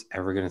anyone's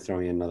ever gonna throw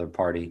me another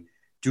party,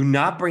 do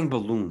not bring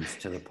balloons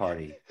to the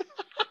party.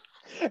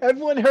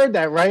 Everyone heard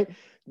that, right?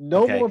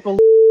 No Okay. more balloons.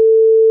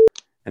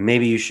 And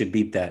maybe you should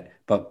beep that.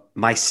 But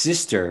my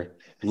sister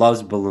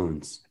loves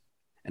balloons.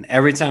 And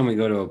every time we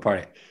go to a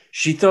party,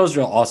 she throws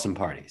real awesome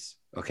parties.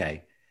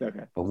 Okay.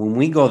 Okay. But when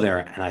we go there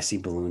and I see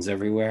balloons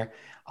everywhere,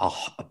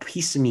 a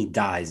piece of me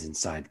dies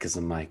inside because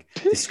I'm like,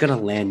 this is going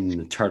to land in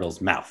the turtle's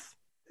mouth.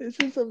 This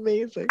is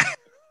amazing.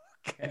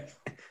 Okay.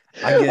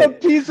 A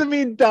piece of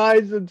me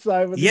dies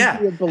inside when you see Yeah.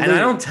 a balloon. And I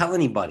don't tell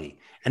anybody.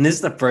 And this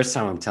is the first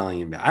time I'm telling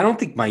you about it. I don't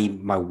think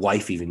my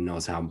wife even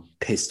knows how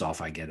pissed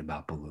off I get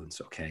about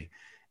balloons. Okay.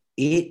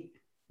 It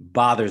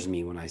bothers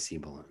me when I see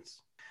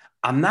balloons.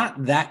 I'm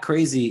not that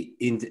crazy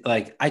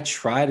like I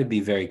try to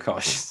be very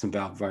cautious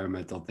about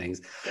environmental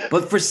things,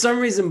 but for some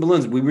reason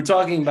balloons. We were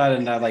talking about it,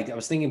 and I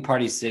was thinking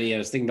Party City. I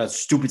was thinking about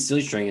stupid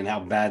silly string and how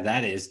bad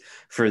that is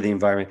for the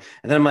environment.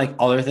 And then I'm like,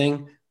 other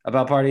thing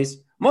about parties,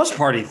 most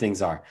party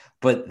things are,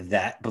 but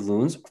that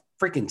balloons are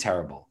freaking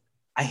terrible.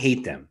 I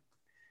hate them.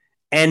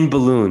 End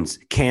balloons,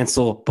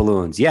 cancel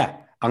balloons. Yeah,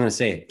 I'm gonna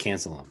say it.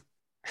 Cancel them.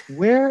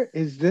 Where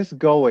is this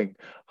going?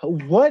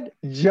 What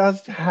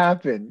just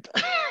happened?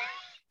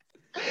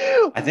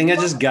 I think I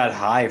just got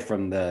high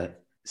from the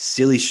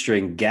silly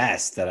string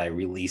gas that I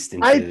released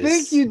into I think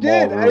this you small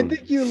did. I room.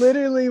 think you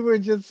literally were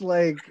just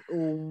like,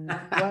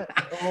 what?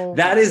 Oh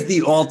That my, is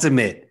the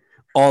ultimate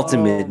oh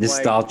my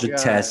nostalgia God.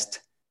 test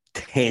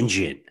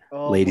tangent,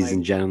 Oh ladies my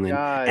and gentlemen.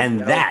 God. And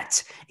That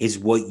was, that is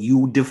what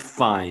you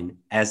define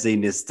as a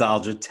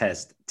nostalgia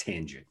test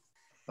tangent.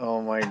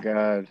 oh my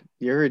God.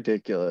 You're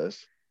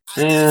ridiculous.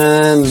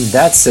 And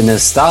that's a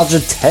nostalgia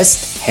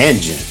test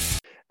tangent.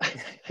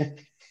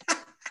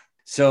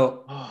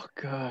 So, Oh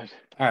God.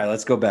 all right,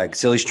 let's go back.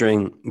 Silly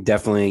string,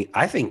 definitely.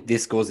 I think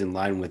this goes in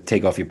line with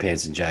take off your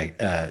pants and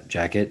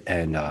jacket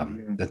and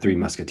the Three Mhm.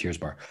 Musketeers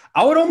bar.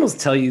 I would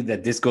almost tell you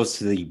that this goes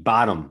to the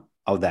bottom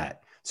of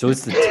that. So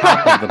it's the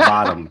top of the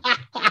bottom.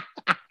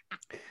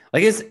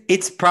 Like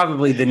it's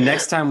probably the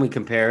next time we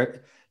compare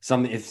it,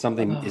 if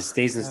something Oh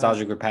stays God.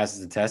 nostalgic or passes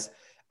the test,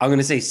 I'm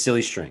gonna say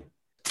silly string.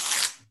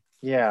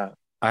 Yeah.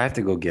 I have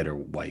to go get her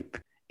wipe.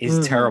 It's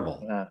Mhm. terrible.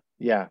 Yeah.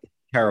 Yeah.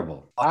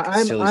 Terrible. Fuck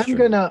I'm silly I'm string.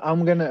 gonna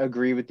I'm gonna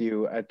agree with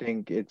you. I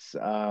think it's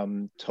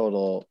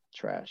total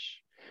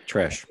trash. I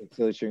Trash. think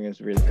Silly String is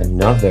really good.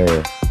 Another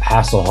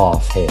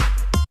Hasselhoff hit.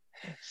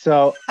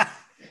 So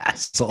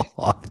That's a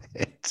lot of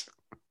it.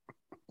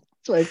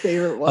 it's my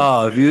favorite one.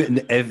 Oh,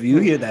 if you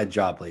hear that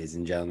drop, ladies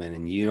and gentlemen,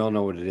 and you don't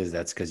know what it is,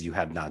 that's because you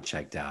have not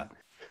checked out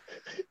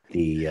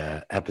the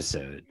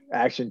episode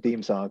Action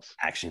theme songs.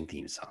 action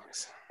theme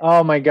songs.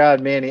 Oh my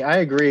God, Manny, I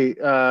agree.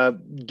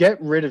 Get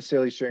rid of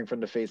Silly String from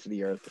the face of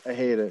the earth. I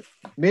hate it.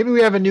 Maybe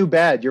we have a new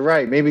bad. You're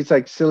right. Maybe it's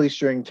like Silly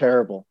String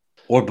terrible.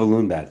 Or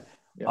balloon bad.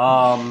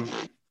 Yeah.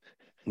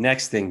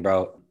 Next thing,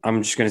 bro.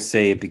 I'm just gonna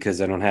say it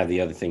because I don't have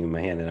the other thing in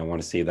my hand, and I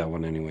want to save that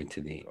one anyway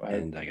to the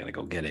end. I gotta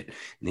go get it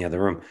in the other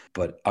room.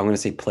 But I'm gonna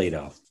say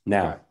Play-Doh.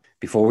 Now,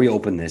 before we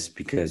open this,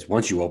 because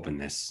once you open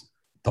this,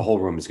 the whole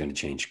room is gonna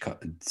change,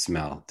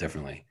 smell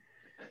differently.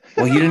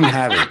 Well, you didn't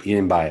have it. You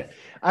didn't buy it.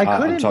 I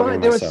I'm couldn't talking buy.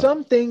 to There were myself.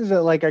 some things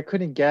that like I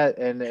couldn't get,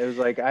 and it was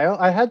like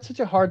I had such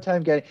a hard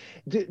time getting.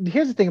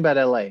 Here's the thing about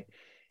LA.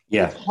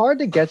 Yeah, It's hard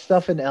to get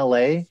stuff in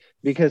LA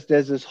because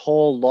there's this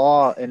whole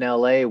law in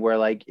LA where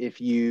like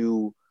if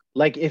your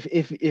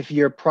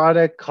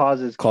product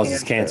causes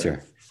causes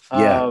cancer, cancer.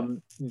 Yeah,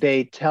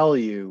 they tell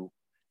you,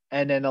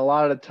 and then a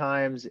lot of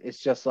times it's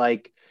just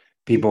like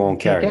people you won't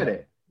can't carry get it.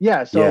 it.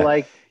 Yeah, so Yeah,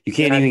 like you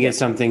can't even get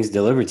some things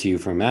delivered to you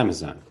from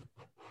Amazon.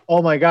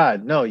 oh my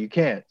God, no, you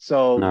can't.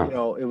 So,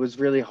 No. it was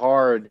really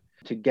hard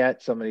to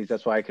get some of these.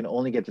 That's why I can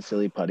only get the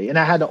Silly Putty. And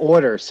I had to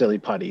order Silly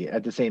Putty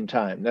at the same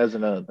time. That was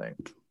another thing.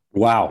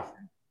 Wow.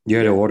 You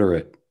had to Yeah. order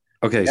it.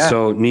 Okay, Yeah.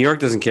 so New York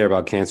doesn't care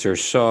about cancer.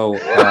 So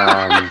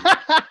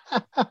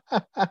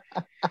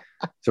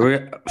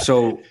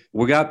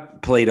we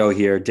got Play-Doh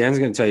here. Dan's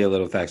going to tell you a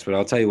little facts, but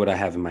I'll tell you what I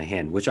have in my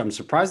hand, which I'm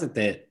surprised that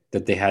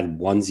they had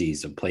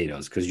onesies of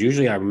Play-Dohs, because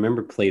usually I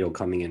remember Play-Doh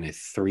coming in a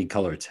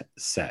 3-color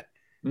set.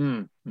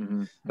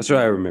 That's what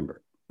I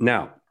remember.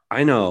 Now,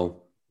 I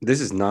know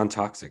this is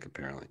non-toxic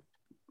apparently.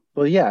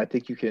 Well, yeah, I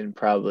think you can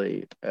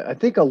probably. I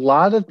think a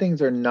lot of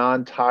things are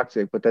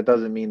non-toxic, but that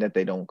doesn't mean that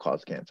they don't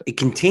cause cancer. It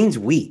contains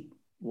wheat.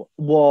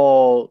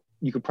 Well,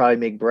 you could probably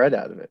make bread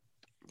out of it.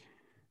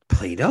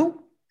 Play-Doh?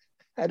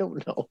 I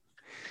don't know.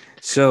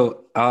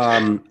 So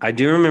I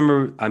do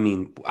remember, I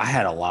mean, I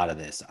had a lot of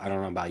this. I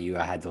don't know about you.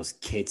 I had those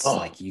kits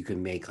like you could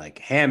make like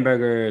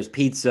hamburgers,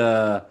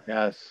 pizza.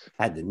 Yes.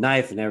 Had the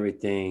knife and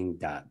everything.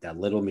 That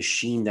little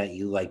machine that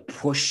you like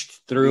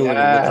pushed through and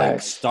it looked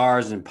like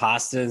stars and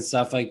pasta and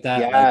stuff like that.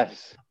 Yes.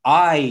 Like,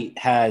 I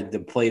had the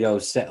Play-Doh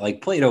set.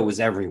 Like Play-Doh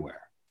was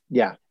everywhere.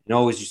 Yeah. It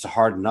always used to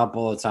harden up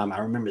all the time. I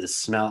remember the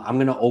smell. I'm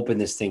gonna open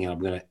this thing and I'm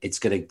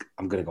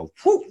gonna go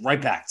whoop,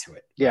 right back to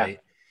it. Yeah. Right?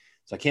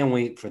 So I can't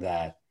wait for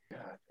that.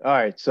 All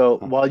right. So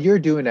while you're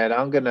doing that,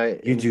 I'm gonna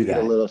do that.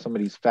 a little some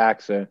of these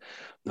facts. Okay.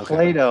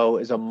 Play-Doh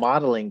is a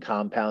modeling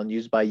compound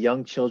used by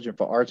young children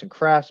for arts and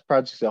crafts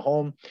projects at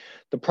home.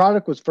 The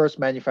product was first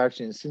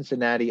manufactured in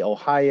Cincinnati,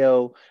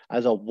 Ohio,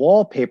 as a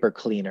wallpaper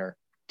cleaner.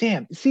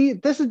 Damn. See,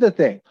 this is the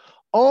thing.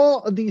 All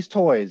of these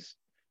toys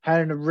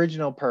had an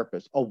original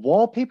purpose. A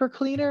wallpaper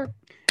cleaner.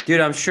 Dude,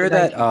 I'm sure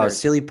that 1930s.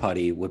 Silly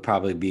Putty would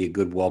probably be a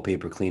good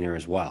wallpaper cleaner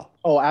as well.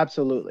 Oh,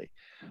 absolutely.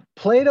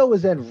 Play-Doh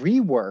was then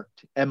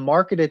reworked and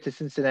marketed to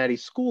Cincinnati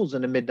schools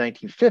in the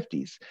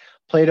mid-1950s.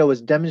 Play-Doh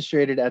was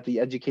demonstrated at the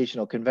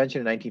Educational Convention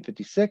in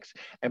 1956,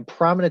 and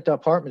prominent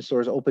department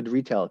stores opened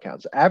retail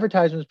accounts.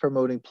 Advertisements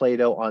promoting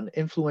Play-Doh on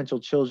influential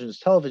children's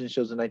television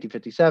shows in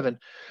 1957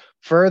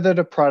 furthered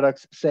the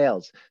product's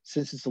sales.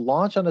 Since its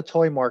launch on the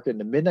toy market in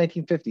the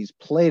mid-1950s,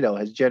 Play-Doh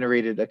has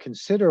generated a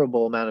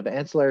considerable amount of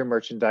ancillary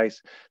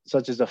merchandise,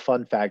 such as a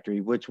Fun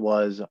Factory, which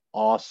was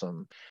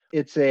awesome.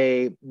 It's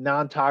a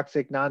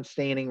non-toxic,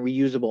 non-staining,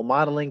 reusable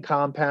modeling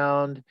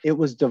compound. It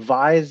was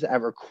devised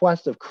at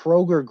request of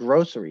Kroger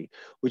Grocery,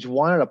 which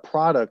wanted a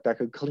product that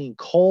could clean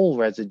coal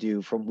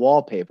residue from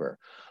wallpaper.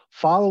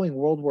 Following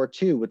World War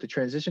II, with the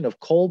transition of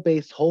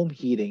coal-based home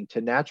heating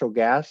to natural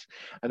gas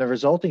and the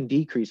resulting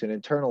decrease in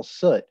internal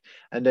soot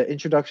and the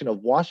introduction of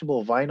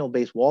washable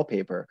vinyl-based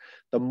wallpaper,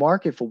 the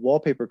market for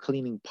wallpaper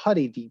cleaning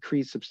putty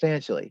decreased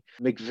substantially.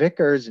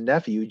 McVicker's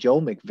nephew,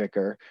 Joe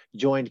McVicker,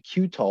 joined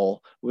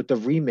Q-Toll with the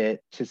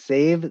remit to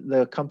save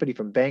the company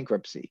from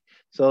bankruptcy.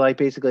 So like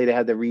basically they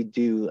had to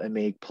redo and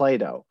make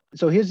Play-Doh.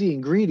 So here's the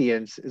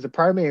ingredients: is a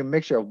primary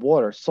mixture of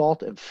water,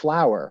 salt, and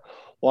flour.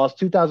 Whilst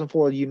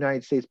 2004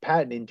 United States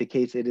patent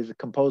indicates it is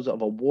composed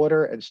of a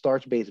water and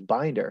starch-based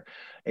binder,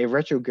 a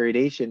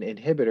retrogradation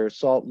inhibitor,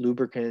 salt,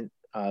 lubricant,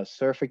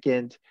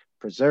 surfactant,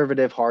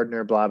 preservative,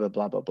 hardener, blah, blah,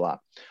 blah, blah, blah.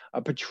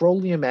 A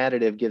petroleum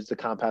additive gives the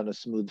compound a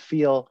smooth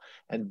feel,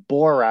 and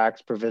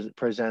borax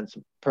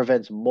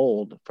prevents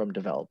mold from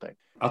developing.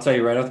 I'll tell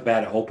you right off the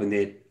bat, I opened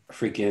it,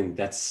 freaking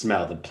that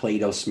smell, the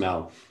Play-Doh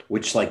smell,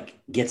 which like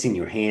gets in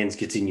your hands,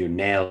 gets in your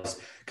nails,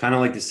 kind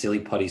of like the silly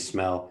putty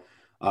smell.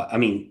 I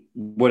mean,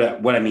 what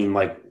I mean,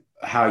 like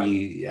how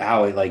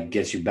it like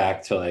gets you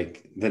back to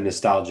like the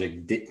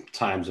nostalgic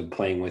times of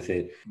playing with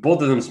it.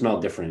 Both of them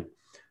smell different,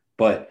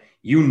 but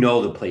you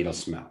know the Play-Doh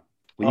smell.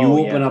 When you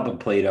open up a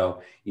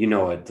Play-Doh, you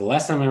know it. The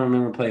last time I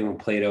remember playing with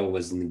Play-Doh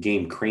was in the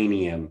game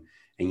Cranium,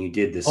 and you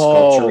did the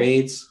sculpture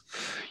aids.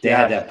 They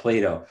had that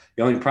Play-Doh.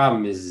 The only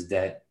problem is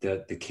that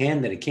the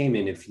can that it came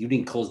in, if you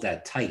didn't close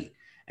that tight,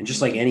 and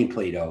just like any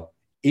Play-Doh,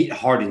 it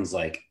hardens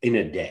like in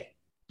a day.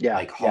 Yeah.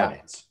 Like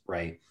hardens,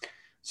 right?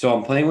 So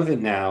I'm playing with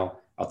it now.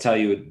 I'll tell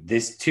you,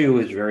 this too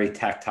is very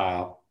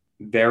tactile,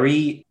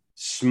 very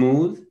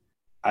smooth.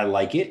 I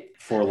like it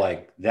for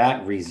like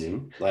that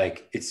reason.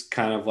 Like it's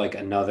kind of like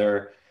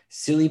another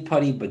silly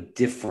putty, but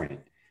different.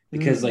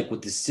 Because like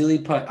with the silly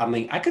putty, I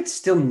mean, I could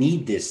still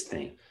need this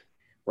thing,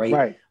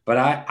 right? But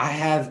I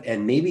have,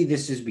 and maybe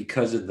this is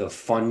because of the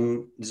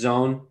fun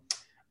zone,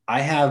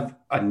 I have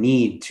a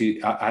need to,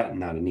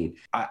 not a need.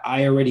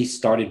 I already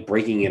started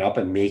breaking it up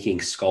and making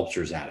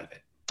sculptures out of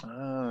it.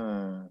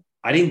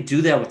 I didn't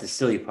do that with the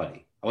silly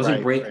putty. I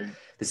wasn't breaking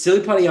the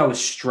silly putty. I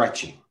was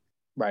stretching,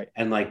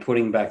 and like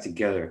putting back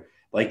together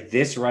like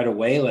this right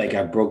away. Like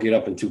I broke it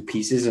up in 2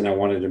 pieces, and I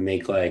wanted to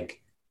make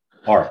like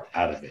art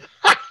out of it.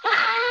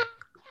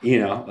 You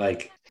know,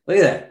 like look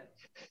at that,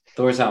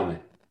 Thor's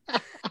helmet.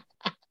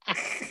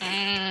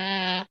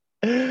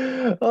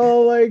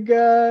 Oh my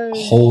god!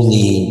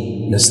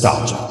 Holy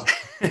nostalgia.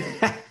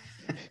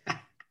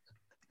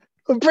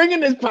 We're bringing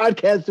this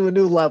podcast to a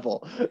new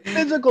level.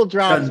 Physical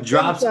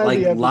drops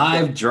like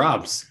live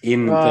drops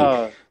in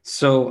thing.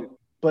 So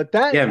but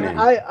that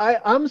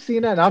I'm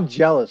seeing that and I'm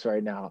jealous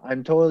right now.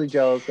 I'm totally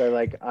jealous that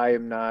like I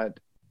am not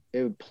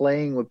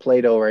playing with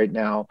Play-Doh right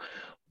now,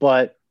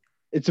 but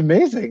it's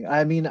amazing.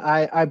 I mean,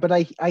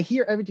 I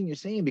hear everything you're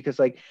saying, because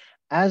like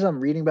as I'm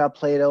reading about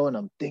Play-Doh and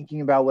I'm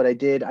thinking about what I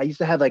did, I used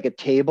to have like a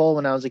table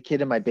when I was a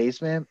kid in my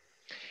basement.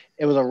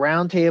 It was a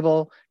round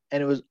table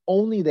and it was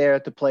only there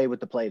to play with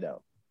the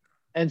Play-Doh.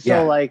 And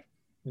so like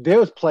there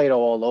was Play-Doh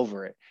all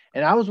over it.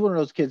 And I was one of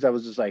those kids that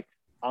was just like,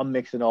 I'm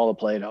mixing all the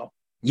Play-Doh.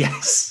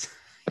 Yes.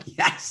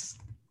 Yes.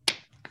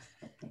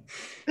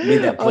 You made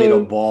that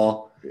Play-Doh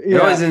ball. It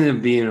always ended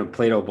up being a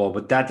Play-Doh ball,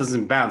 but that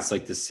doesn't bounce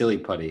like the silly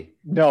putty.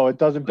 No, it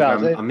doesn't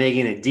bounce. I'm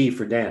making a D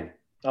for Dan.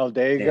 Oh,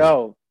 there you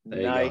go.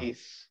 There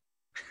nice.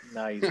 You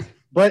go. Nice.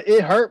 But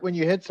it hurt when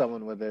you hit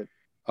someone with it.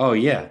 Oh,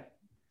 yeah.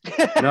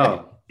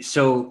 No.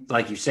 So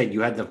like you said,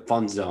 you had the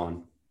fun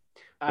zone.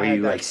 Where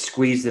you like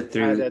squeezed it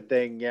through that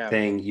thing,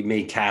 You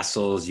made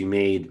castles. You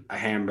made a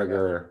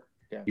hamburger.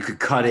 Yeah. You could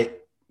cut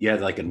it. You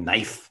had like a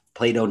knife,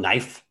 Play-Doh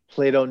knife.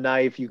 Play-Doh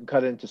knife. You can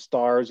cut it into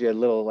stars. You had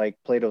little like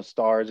Play-Doh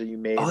stars that you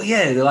made. Oh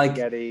yeah, they're like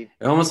spaghetti.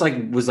 It almost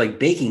like was like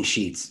baking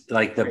sheets.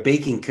 Like the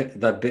baking,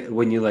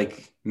 when you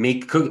like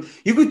make cookie,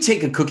 you could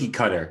take a cookie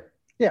cutter.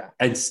 Yeah.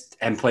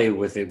 And play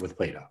with it with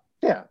Play-Doh.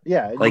 Yeah,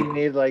 yeah. Like, you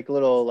made like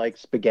little like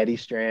spaghetti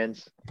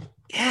strands.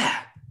 Yeah.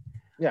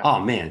 Yeah. Oh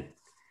man,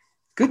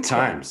 good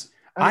times.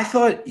 I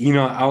thought, I'm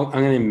going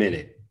to admit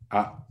it.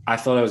 I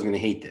thought I was going to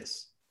hate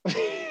this.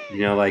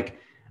 Like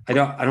I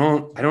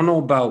don't know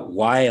about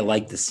why I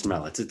like the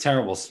smell. It's a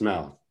terrible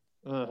smell.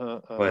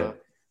 But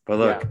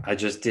look, I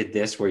just did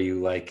this where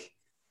you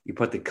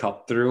put the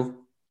cup through.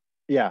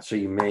 Yeah. So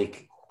you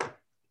make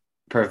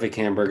perfect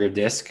hamburger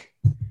disc.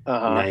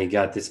 And now you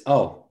got this.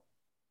 Oh,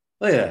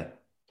 look at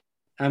that.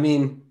 I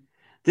mean,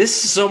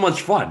 this is so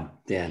much fun,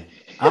 Dan.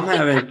 I'm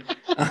having.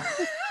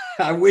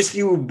 I wish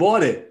you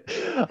bought it.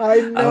 I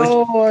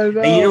know.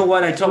 And you know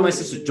what? I told my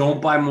sister,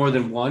 don't buy more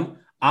than one.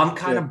 I'm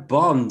kind of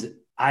bummed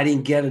I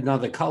didn't get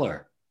another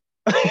color.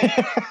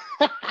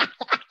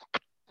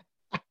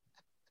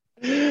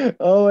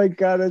 Oh my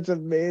God, that's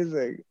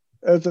amazing.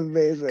 That's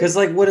amazing. Because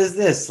like, what is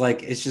this?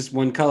 Like, it's just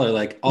one color.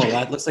 Like, oh,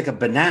 that looks like a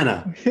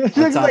banana. It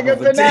looks like a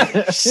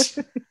banana.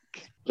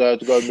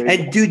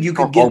 And dude, you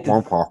could get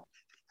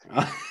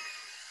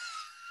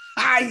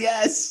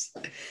yes.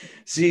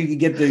 So you could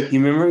get you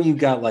remember you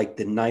got like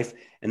the knife,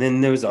 and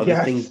then there was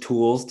other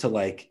tools to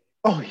like,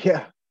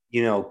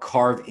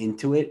 carve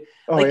into it.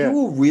 You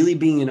were really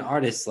being an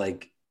artist.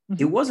 Like,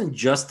 it wasn't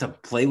just to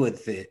play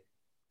with it.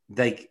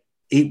 Like,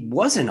 it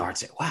was an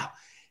art. Wow.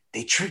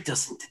 they tricked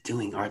us into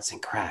doing arts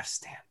and crafts,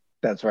 Dan.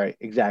 That's right.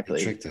 They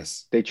Exactly. tricked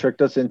us. They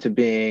tricked us into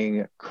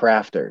being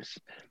crafters.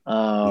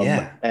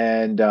 Yeah.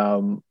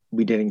 And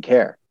we didn't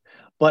care.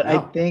 But I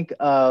No. think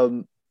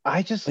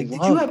I just Like,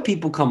 did you love, have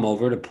people come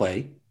over to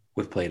play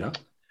with Play-Doh?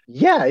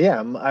 yeah,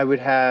 yeah. I would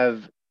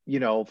have,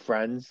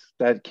 friends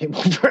that came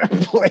over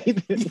and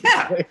played,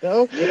 Yeah. you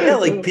know? Yeah,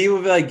 like people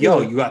would be like,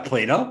 yo, Yeah. you got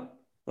Play-Doh?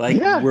 Like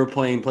Yeah. we're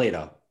playing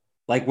Play-Doh.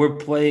 Like we're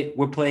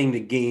playing the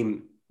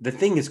game. The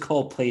thing is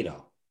called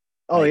Play-Doh.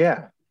 Oh Like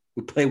yeah.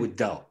 we play with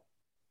dough.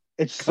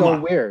 It's Come so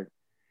on. weird.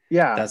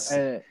 Yeah, That's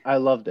and I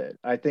loved it.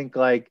 I think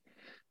like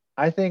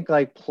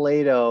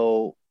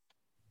Play-Doh,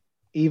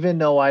 even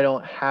though I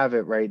don't have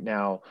it right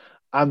now,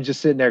 I'm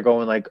just sitting there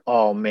going like,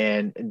 oh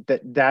man,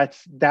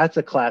 that's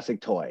a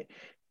classic toy.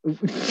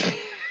 it's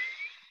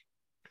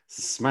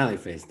a smiley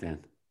face,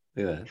 Dan.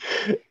 Look at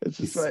that. It's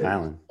He's just like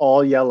smiling.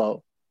 all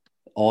yellow.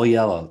 All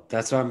yellow.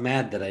 That's why I'm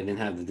mad that I didn't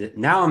have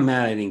now I'm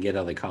mad I didn't get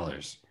other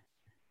colors.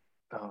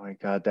 Oh my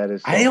God, that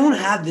is I so don't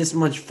funny. have this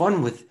much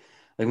fun with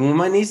like when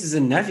my nieces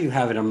and nephew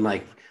have it, I'm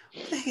like,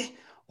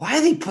 why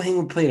are they playing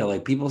with Play-Doh?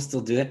 Like people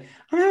still do that.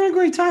 I'm having a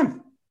great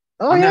time.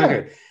 Oh I'm having yeah.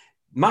 a great.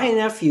 My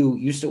nephew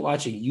used to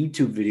watch a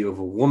YouTube video of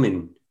a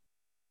woman,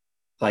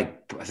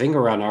 like I think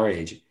around our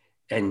age,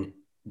 and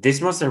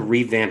this must have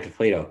revamped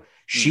Play-Doh.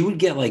 She Mm. would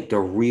get like the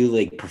real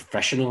like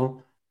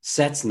professional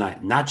sets,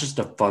 not just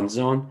a fun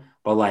zone,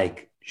 but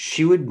like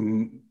she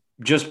would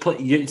just play.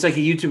 It's like a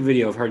YouTube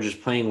video of her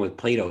just playing with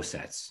Play-Doh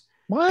sets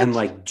and What?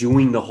 like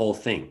doing the whole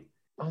thing.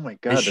 Oh my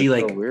And God, she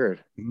that's so like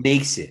weird.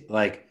 makes it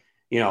like,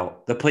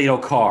 the Play-Doh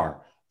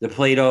car, the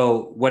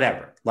Play-Doh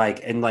whatever,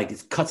 like, and like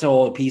it cuts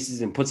all the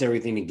pieces and puts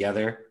everything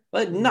together.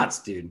 Like Mhm. nuts,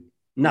 dude.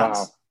 Nuts.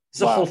 Wow.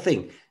 It's a whole Wow.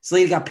 thing. This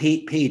lady got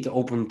paid to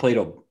open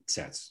Play-Doh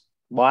sets.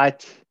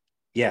 What?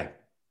 Yeah.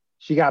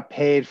 She got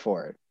paid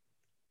for it.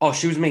 Oh,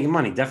 she was making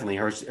money. Definitely.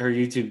 Her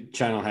YouTube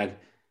channel had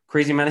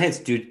crazy amount of hits,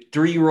 dude.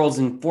 3-year-olds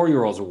and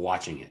 4-year-olds are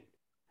watching it.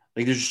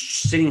 Like they're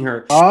just sitting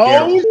her there.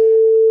 Oh,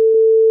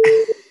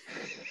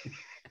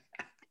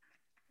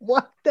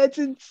 what? That's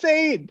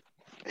insane.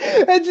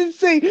 That's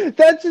insane.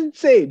 That's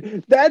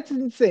insane. That's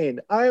insane.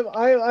 I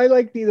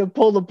like need to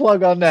pull the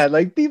plug on that.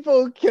 Like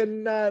people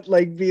cannot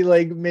like be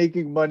like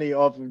making money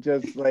off of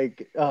just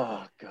like,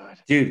 oh God.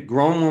 Dude,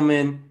 grown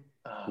woman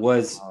Oh,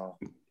 was wow.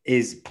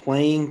 is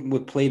playing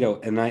with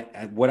Play-Doh, and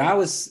what I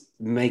was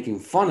making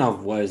fun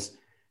of was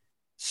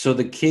so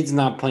the kid's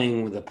not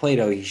playing with the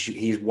Play-Doh.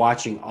 He's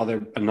watching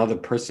another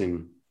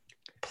person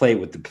play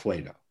with the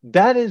Play-Doh.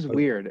 That is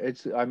weird.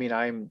 I mean,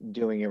 I'm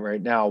doing it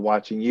right now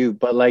watching you,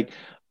 but like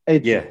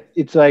it's Yeah,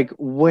 it's like,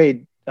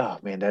 wait, oh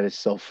man, that is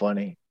so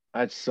funny.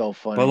 That's so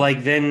but funny.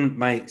 like then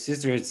my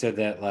sister had said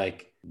that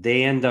like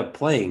they end up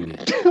playing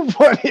it.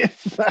 What is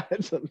that?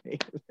 It's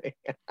amazing.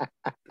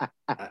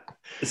 Uh,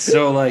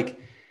 So like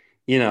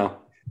you know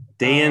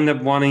they Uh, end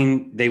up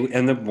wanting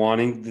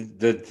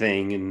the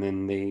thing, and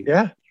then they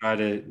yeah, try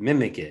to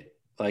mimic it.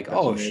 Like, that's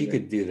oh, she amazing.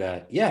 could do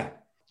that. Yeah,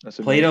 That's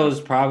amazing.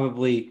 Play-Doh's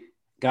probably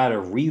got a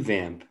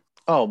revamp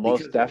Oh, most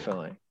because of it.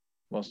 definitely.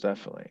 Most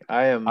definitely.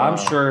 I am I'm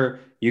sure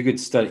you could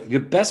study. The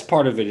best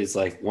part of it is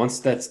like once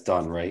that's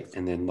done, right?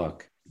 And then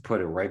look,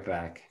 put it right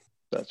back.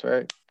 that's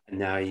right. And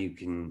now you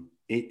can,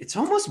 it's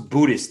almost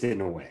Buddhist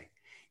in a way.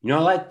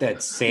 Like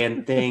that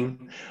sand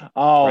thing,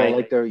 Oh, right?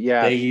 like the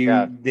yes,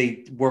 yeah,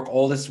 They work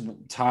all this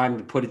time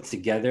to put it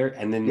together,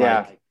 and then yeah,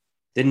 like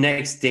the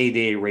next day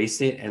they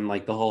erase it, and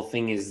like the whole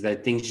thing is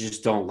that things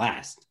just don't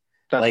last.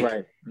 that's Like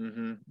right.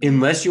 Hmm.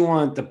 unless you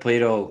want the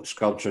Play-Doh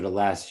sculpture to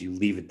last, you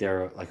leave it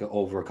there like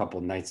over a couple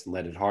of nights and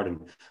let it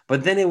harden.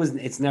 But then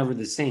it's never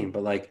the same.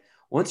 But like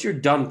once you're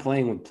done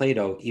playing with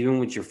Play-Doh, even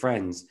with your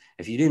friends,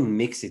 if you didn't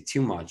mix it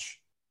too much,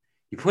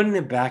 you're putting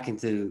it back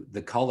into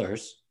the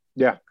colors,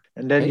 Yeah.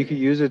 And then you right? can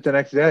use it the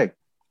next day.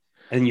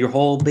 And your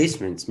whole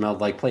basement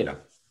smelled like Play-Doh.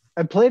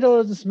 And Play-Doh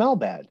doesn't smell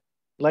bad.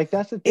 Like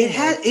that's the It thing.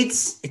 had Like,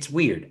 it's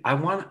weird. I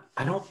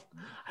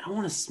don't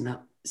want to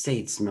say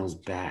it smells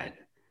bad,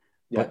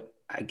 yeah, but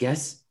I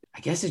guess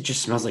it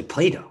just smells like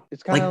Play-Doh.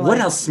 it's kind Like of what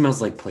like else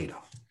smells like Play-Doh?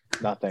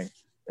 nothing.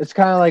 It's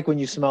kind of like when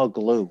you smell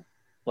glue,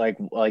 like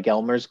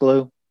Elmer's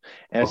glue,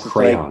 and Or it's just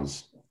like,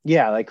 crayons.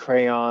 yeah, like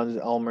crayons,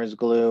 Elmer's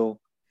glue,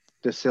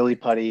 the silly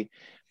putty.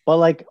 But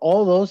like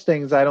all those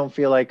things, I don't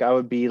feel like I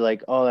would be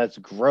like, oh, that's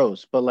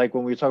gross. But like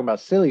when we were talking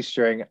about silly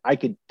string, I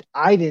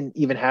didn't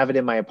even have it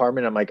in my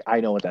apartment. I'm like, I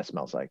know what that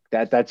smells like.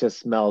 That just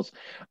smells.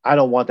 I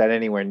don't want that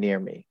anywhere near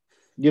me.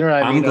 You know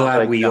what I I'm mean? I'm glad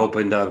like, we no.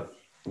 opened up.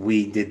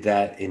 We did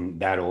that in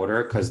that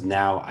order because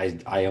now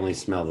I only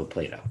smell the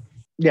Play-Doh.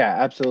 Yeah,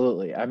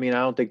 absolutely. I mean, I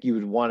don't think you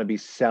would want to be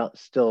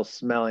still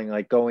smelling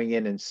like going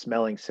in and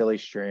smelling silly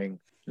string.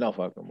 No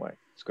fucking way.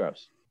 It's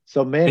gross.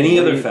 So Manny, Any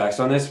what do other you facts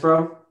on this,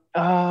 bro?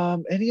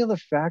 any other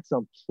facts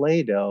on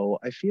Play-Doh?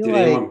 I feel Did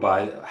like anyone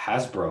buy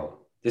Hasbro?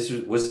 This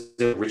was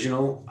the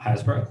original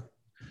Hasbro?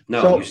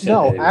 No, you so said that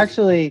no, it was.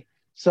 actually,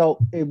 so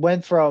it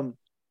went from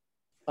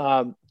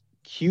um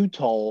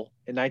Q-Toll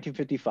in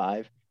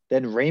 1955,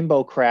 then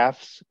Rainbow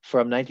Crafts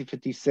from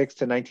 1956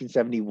 to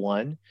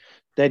 1971,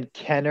 then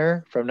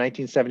Kenner from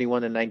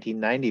 1971 to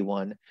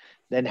 1991,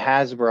 then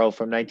Hasbro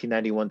from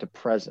 1991 to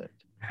present.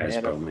 And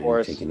Hasbro, of man,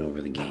 course, taking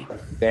over the game.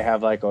 they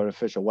have like an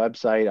official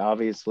website.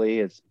 Obviously,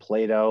 it's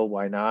Play-Doh.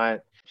 Why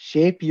not?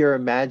 Shape your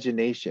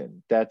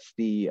imagination. That's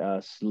the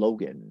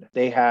slogan.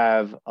 They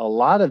have a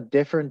lot of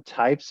different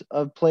types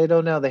of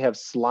Play-Doh now. They have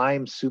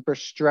slime super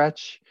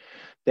stretch.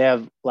 They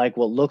have like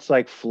what looks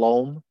like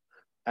Floam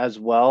as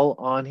well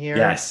on here.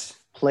 Yes.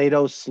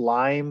 Play-Doh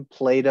slime,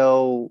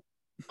 Play-Doh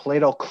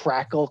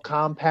crackle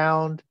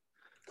compound.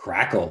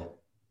 Crackle.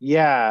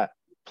 Yeah,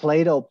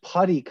 Play-Doh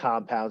putty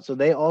compound. So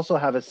they also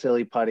have a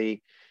silly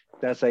putty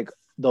that's like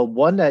the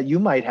one that you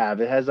might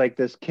have. It has like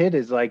this kid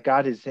is like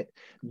got his.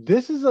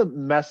 This is a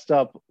messed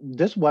up.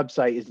 This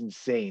website is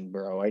insane,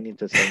 bro. I need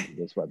to send you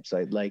this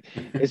website. Like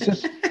it's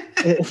just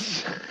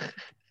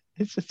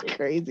it's just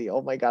crazy.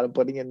 Oh my god, I'm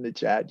putting it in the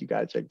chat. You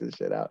gotta check this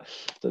shit out.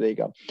 So there you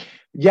go.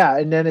 Yeah,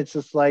 and then it's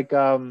just like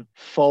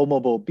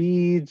foamable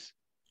beads.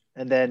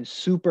 And then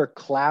super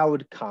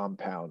cloud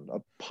compound,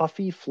 a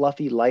puffy,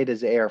 fluffy, light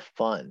as air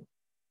fun.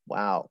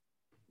 Wow.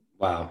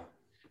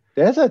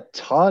 There's a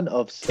ton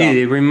of stuff. Dude,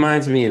 it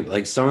reminds me of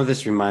like some of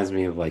this reminds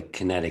me of like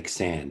kinetic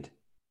sand,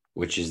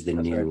 which is the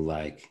new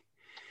like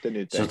the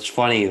new thing. So it's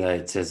funny that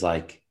it says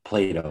like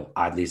Play-Doh,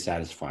 oddly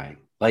satisfying.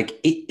 Like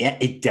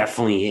it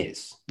definitely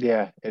is.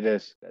 Yeah, it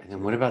is. And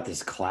then what about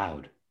this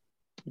cloud?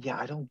 Yeah,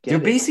 I don't get They're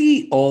it.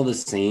 basically all the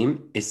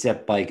same,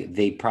 except like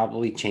they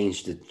probably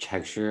changed the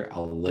texture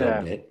a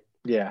little bit.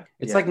 Yeah.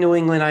 It's like New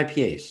England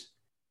IPAs,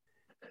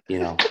 you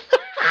know.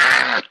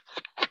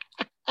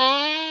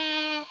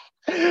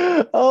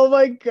 Oh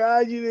my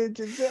god, you didn't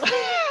just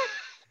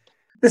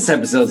This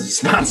episode is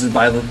sponsored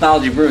by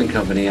Lithology Brewing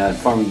Company out of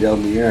Farmingdale,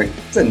 New York.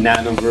 It's a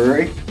Nano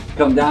brewery.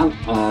 Come down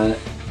on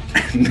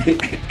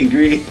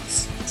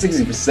ingredients,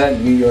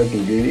 60% New York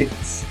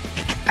ingredients.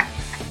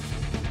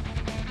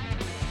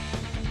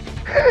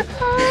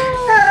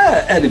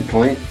 Edit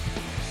point.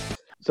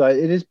 So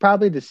it is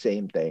probably the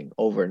same thing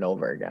over and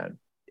over again.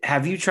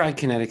 Have you tried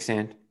kinetic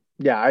sand?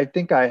 Yeah, I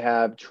think I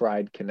have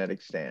tried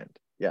kinetic sand.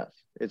 Yes.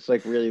 It's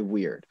like really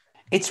weird.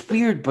 It's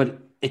weird, but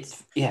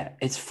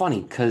it's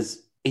funny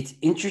because it's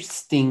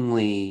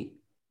interestingly,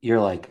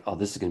 you're like, oh,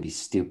 this is going to be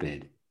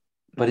stupid.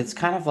 But it's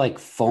kind of like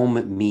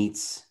foam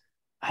meets,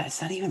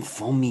 it's not even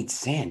foam meets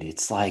sand.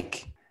 It's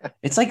like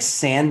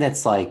sand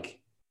that's like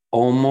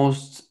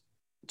almost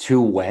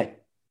too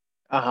wet.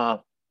 Uh-huh.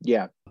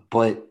 Yeah.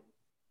 But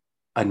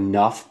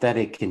enough that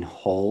it can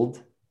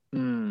hold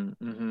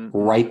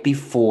right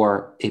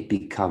before it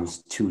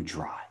becomes too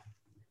dry.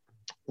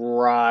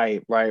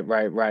 Right.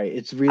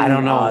 It's really I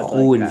don't know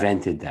who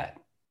invented that.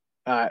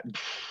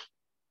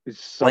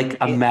 It's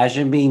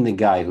imagine being the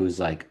guy who's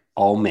like,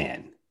 oh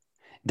man,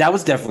 that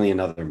was definitely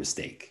another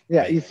mistake.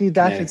 Yeah, right? you see,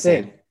 that's Kinetic the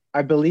thing. sand.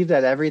 I believe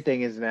that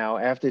everything is now,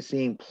 after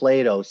seeing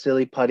Play-Doh,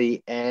 Silly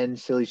Putty, and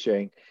Silly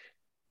String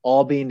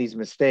all being these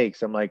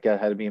mistakes, I'm like, that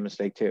had to be a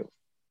mistake too.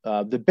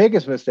 The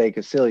biggest mistake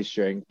is Silly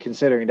String,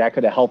 considering that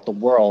could have helped the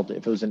world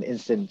if it was an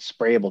instant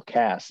sprayable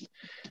cast.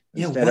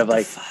 Instead of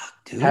like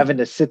having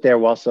to sit there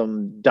while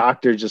some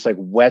doctor just like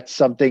wet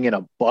something in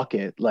a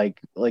bucket. Like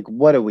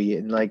what are we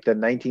in like the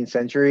 19th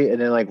century? And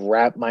then like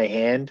wrap my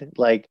hand.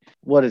 Like,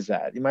 what is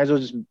that? You might as well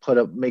just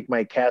make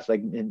my cast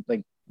like in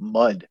like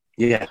mud.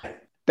 Yeah.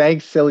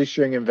 Thanks, Silly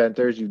String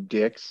inventors, you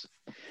dicks.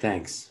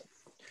 Thanks.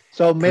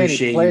 So Manny,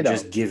 appreciate Play-Doh. you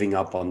just giving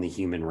up on the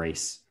human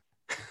race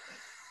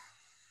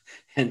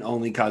and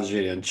only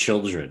concentrating on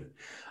children.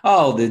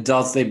 Oh, the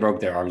adults, they broke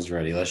their arms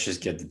already. Let's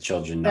just get the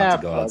children not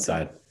to go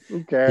outside.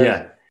 Who cares?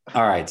 Yeah.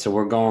 All right. So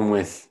we're going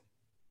with,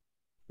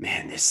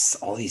 man, this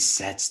all these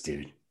sets,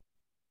 dude.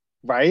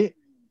 Right?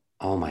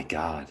 Oh my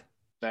God.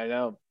 I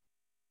know.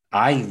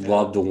 I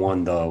love the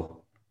one though.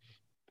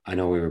 I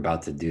know we were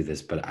about to do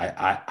this, but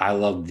I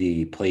love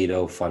the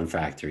Play-Doh Fun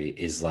Factory.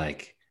 Is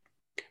like,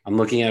 I'm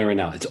looking at it right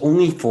now. It's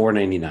only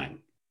 $4.99.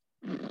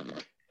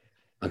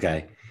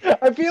 Okay.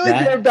 I feel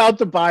like you're about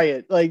to buy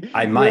it. Like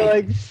I might. You're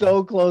like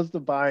so close to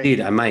buying.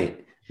 Dude, I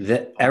might.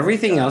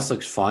 Everything else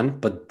looks fun,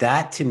 but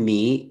that to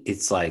me,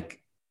 it's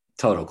like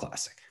total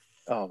classic.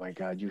 Oh my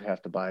God, you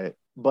have to buy it.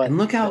 But and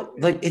look how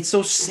like it's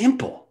so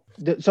simple.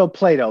 So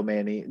Play-Doh,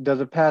 Manny, does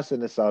it pass the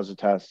nostalgia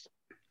test?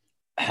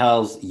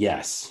 Hell's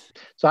yes.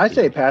 So I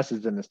say it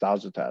passes the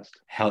nostalgia test.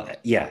 Hell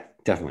yeah,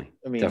 definitely.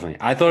 I mean, definitely.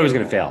 I thought it was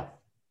gonna fail.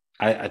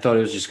 I thought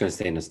it was just gonna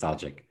stay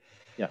nostalgic.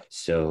 Yeah.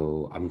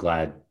 So I'm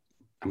glad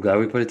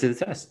we put it to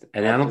the test.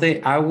 And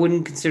I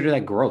wouldn't consider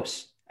that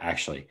gross,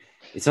 actually.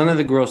 It's one of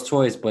the gross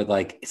toys, but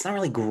like it's not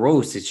really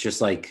gross. It's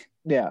just like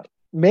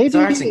maybe it's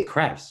arts and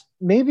crafts.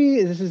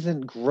 Maybe this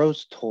isn't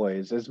gross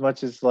toys as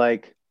much as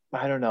like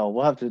I don't know.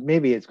 We'll have to.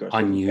 Maybe it's gross.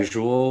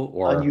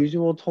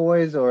 Unusual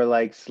toys, or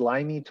like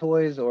slimy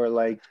toys, or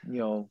like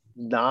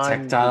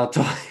tactile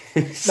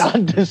toys,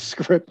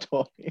 nondescript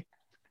toys.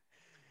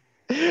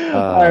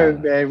 All right,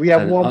 man. We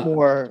have one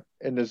more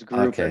in this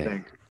group, okay. I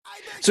think.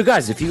 So,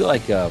 guys, if you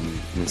like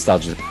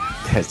Nostalgia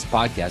Test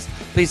podcast,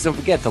 please don't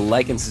forget to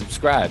like and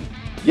subscribe.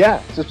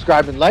 Yeah,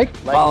 subscribe and like.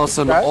 Follow us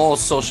on all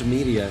social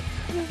media.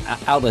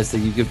 outlets that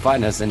you can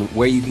find us and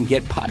where you can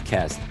get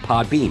podcasts: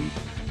 Podbean,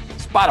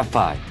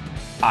 Spotify,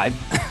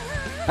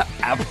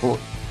 Apple.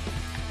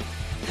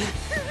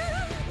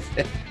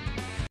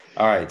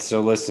 All right,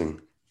 so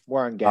listen.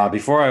 We're on gag.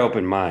 Before I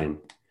open mine,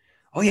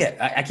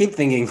 I keep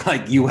thinking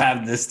like you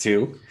have this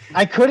too.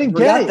 I couldn't I get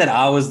forgot it. that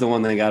I was the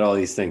one that got all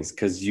these things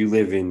because you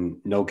live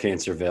in No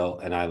Cancerville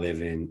and I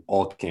live in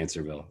All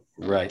Cancerville,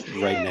 right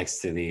next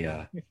to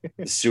the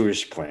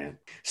sewage plant.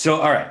 So,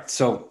 all right.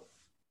 So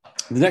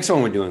the next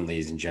one we're doing,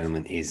 ladies and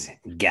gentlemen, is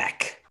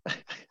GAC.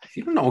 If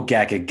you don't know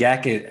GAC,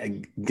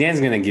 Dan's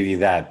going to give you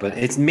that, but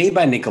it's made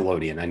by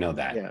Nickelodeon. I know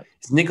that. Yeah.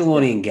 It's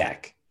Nickelodeon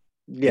GAC.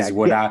 Yeah, Is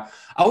what I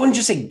wouldn't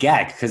just say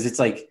GAC because it's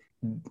like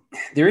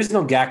there is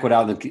no GAC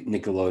without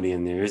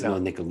Nickelodeon. There is no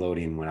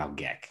Nickelodeon without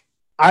GAC.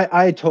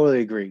 I totally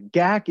agree.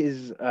 GAC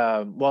is,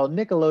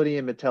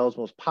 Nickelodeon Mattel's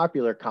most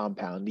popular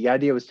compound. The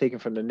idea was taken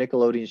from the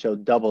Nickelodeon show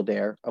Double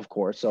Dare, of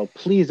course. So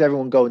please,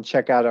 everyone, go and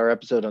check out our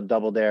episode on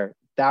Double Dare.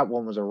 That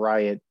one was a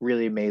riot,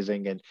 really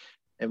amazing.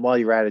 And while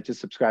you're at it,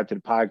 just subscribe to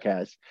the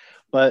podcast.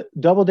 But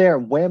Double Dare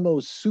and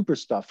Whammo's Super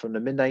Stuff from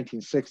the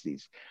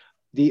mid-1960s.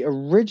 The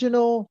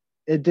original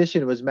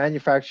edition was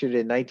manufactured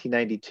in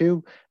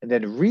 1992 and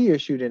then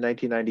reissued in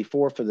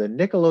 1994 for the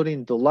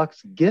Nickelodeon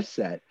Deluxe gift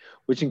set,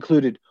 which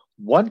included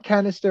one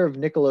canister of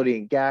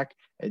Nickelodeon GAC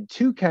and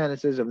 2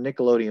 canisters of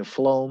Nickelodeon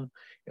Floam.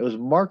 It was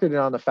marketed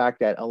on the fact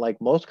that, unlike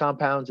most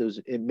compounds,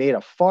 it made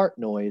a fart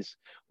noise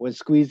when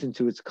squeezed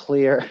into its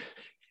clear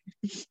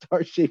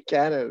star-shaped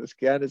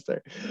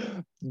canister.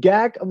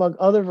 GAC, among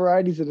other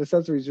varieties and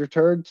accessories,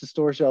 returned to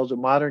store shelves with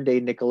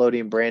modern-day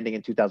Nickelodeon branding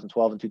in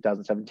 2012 and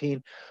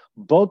 2017.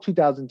 Both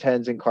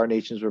 2010's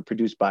incarnations were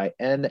produced by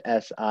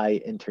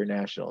NSI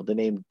International. The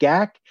name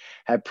GAC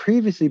had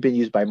previously been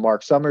used by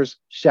Mark Summers.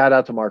 Shout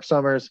out to Mark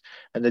Summers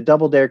and the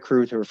Double Dare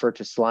crew to refer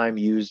to slime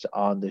used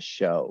on the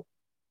show.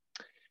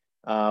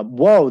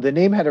 The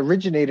name had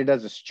originated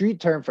as a street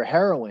term for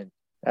heroin.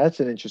 That's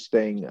an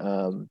interesting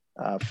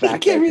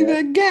fact. Give me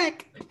that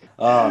GAC.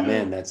 Oh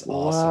man, that's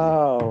awesome.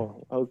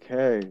 Wow.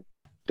 Okay.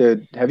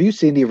 Dude, have you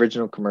seen the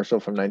original commercial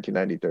from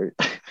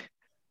 1993?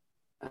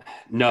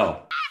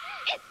 No.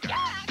 New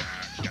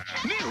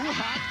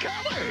hot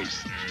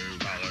colors.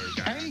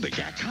 And the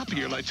GAC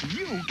copier lets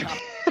you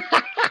copy.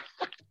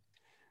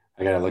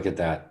 I gotta look at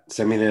that.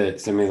 Send me the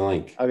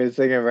link. I'm gonna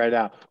sing it right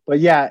now. But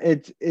yeah,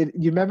 it.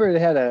 You remember it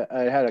had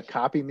a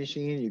copy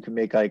machine. You can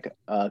make like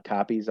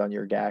copies on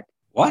your GAC.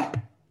 What?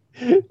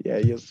 Yeah,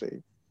 you'll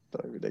see.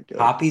 Totally ridiculous.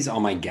 Copies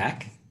on my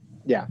GAC?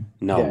 Yeah.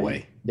 No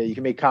way. Yeah, you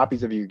can make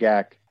copies of your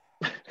GAC.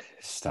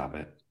 Stop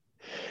it.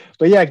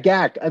 But yeah,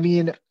 GAC. I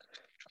mean,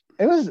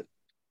 it was a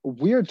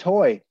weird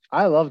toy.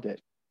 I loved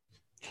it.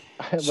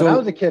 When I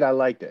was a kid, I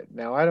liked it.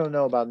 Now I don't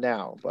know about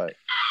now, but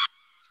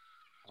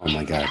oh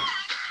my god.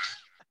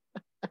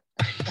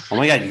 Oh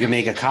my god, you can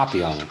make a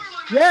copy on it.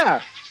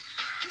 Yeah.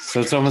 So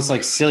it's almost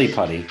like Silly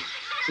Putty.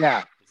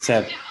 Yeah.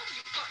 Except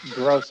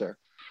grosser.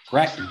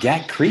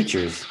 GAC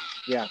creatures.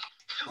 Yeah.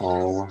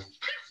 Oh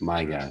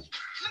my god.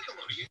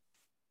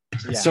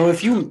 Yeah. So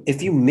if you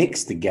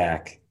mix the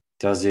GAC,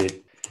 does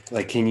it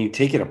like can you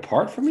take it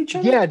apart from each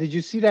other? Yeah, did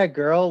you see that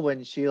girl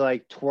when she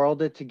like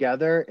twirled it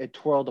together, it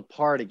twirled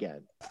apart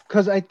again?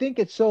 Because I think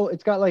it's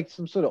got like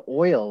some sort of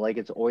oil, like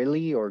it's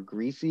oily or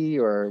greasy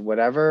or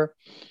whatever.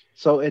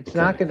 So it's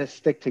not going to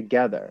stick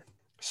together.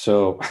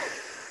 So,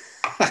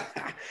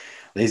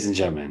 ladies and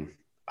gentlemen,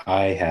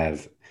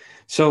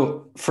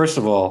 first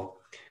of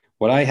all,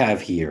 what I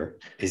have here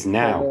is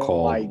now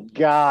called. Oh my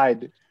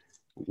God.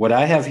 What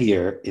I have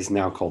here is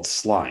now called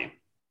slime.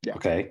 Yeah.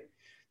 Okay.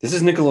 This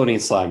is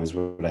Nickelodeon slime is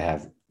what I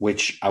have,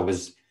 which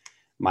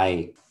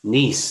my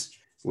niece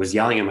was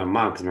yelling at my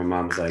mom because my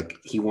mom's like,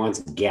 he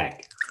wants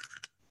GAC.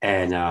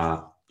 And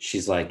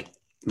she's like,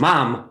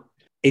 Mom,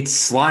 it's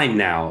slime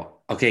now.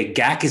 Okay,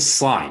 GAC is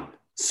slime.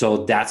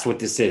 So that's what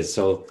this is.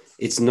 So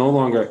it's no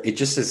longer, it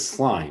just says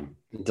slime.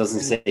 It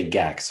doesn't say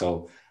GAC.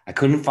 So I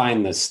couldn't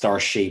find the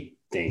star-shaped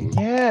thing.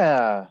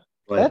 Yeah.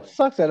 But, that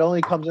sucks. That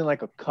only comes in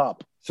like a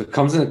cup. So it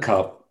comes in a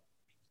cup.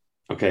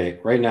 Okay,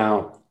 right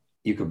now,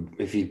 you could,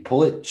 if you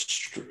pull it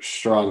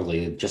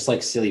strongly, just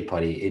like Silly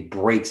Putty, it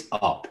breaks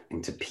up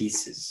into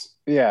pieces.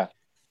 Yeah.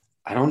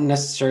 I don't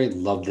necessarily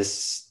love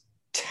this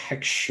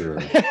texture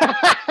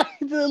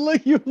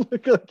you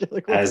look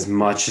like as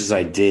much as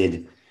I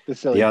did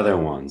the other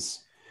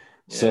ones.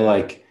 Yeah. So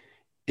like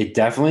it's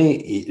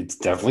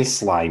definitely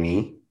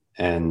slimy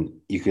and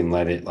you can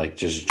let it like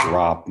just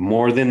drop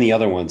more than the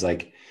other ones.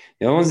 Like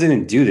the other ones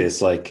didn't do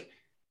this. Like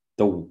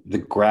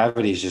the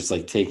gravity is just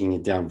like taking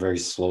it down very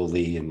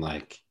slowly and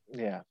like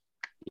yeah.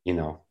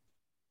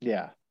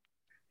 Yeah.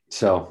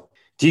 So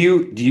do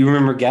you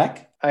remember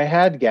GAC? I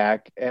had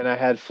GAC and I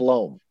had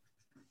Floam.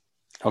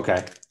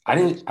 Okay.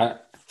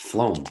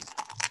 Floam.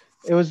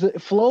 It was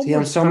Floam. See,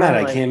 I'm so mad.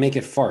 I can't make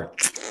it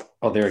fart.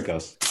 Oh, there it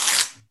goes.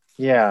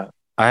 Yeah.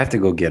 I have to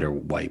go get her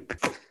wipe.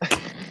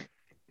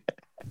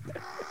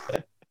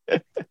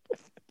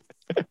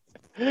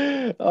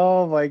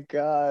 Oh my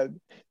God.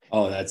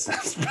 Oh, that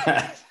sounds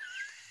bad.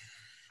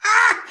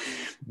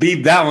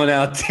 Beep that one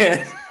out,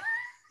 Dan.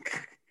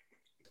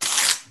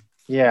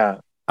 Yeah.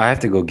 I have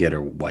to go get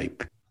her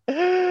wipe.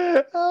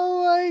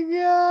 Oh my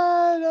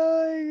god!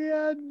 Oh my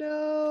god!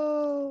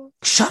 No!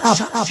 Shut up!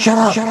 Shut up! Shut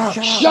up! Shut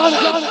up! Shut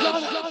up!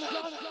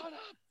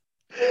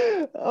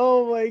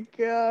 Oh my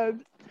god!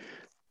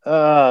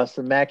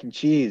 Some mac and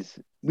cheese.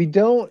 We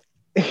don't.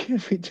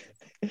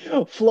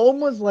 Floam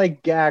was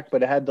like Gak,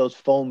 but it had those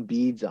foam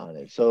beads on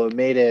it, so it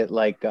made it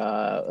like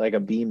a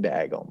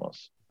beanbag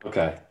almost.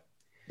 Okay.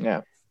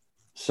 Yeah.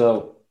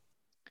 So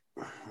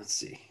let's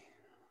see.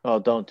 Oh,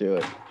 don't do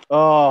it.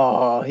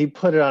 Oh, he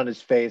put it on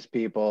his face,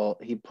 people.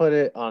 He put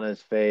it on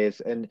his face,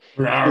 and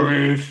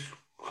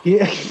he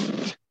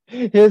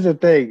here's the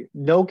thing: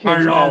 no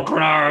kids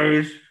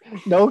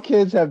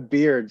have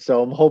beards,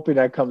 so I'm hoping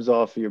that comes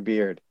off your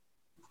beard.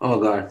 Oh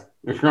God,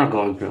 it's not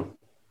going to.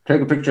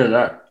 Take a picture of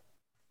that.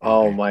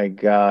 Oh Okay. my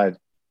god!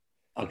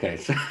 Okay.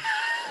 So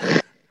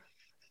I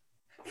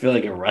feel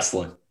like a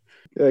wrestler.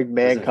 Like It's a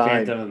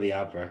mankind. Phantom of the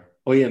Opera.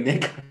 Oh yeah,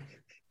 mankind.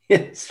 Yeah,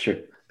 it's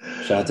true.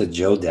 Shout out to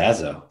Joe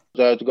Dazzo.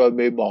 That's got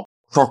me ball.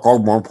 Fuck all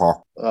my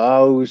paw.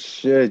 Oh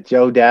shit,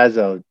 Joe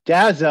Dazzo.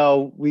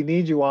 Dazzo, we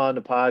need you on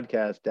the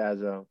podcast,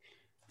 Dazzo.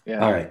 Yeah.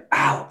 All right.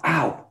 Ow,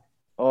 ow.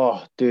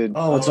 Oh, dude.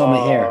 Oh, it's on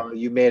my hair.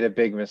 You made a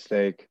big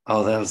mistake.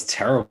 Oh, that was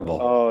terrible.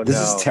 Oh, this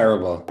no. is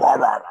terrible.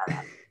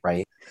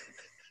 Right?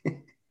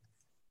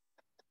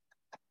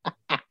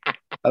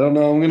 I don't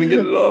know. I'm gonna get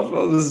it off.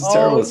 Oh, this is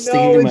terrible. Oh, It's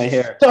sticking to my it's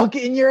hair. stuck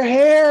in your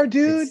hair,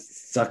 dude.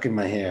 It's stuck in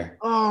my hair.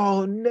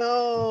 Oh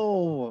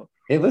no.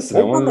 Hey, listen,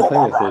 I wanted to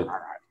play with it.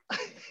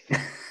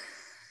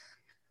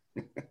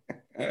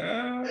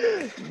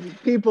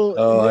 People,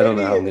 Oh, I don't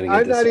know how I'm gonna get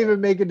I'm this not out.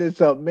 even making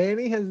this up.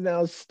 Manny has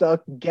now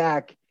stuck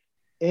Gak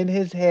in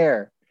his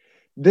hair.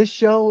 This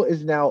show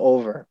is now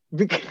over.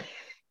 Because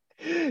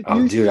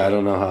Oh, dude, I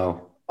don't know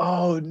how.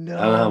 Oh no.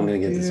 I don't know how I'm gonna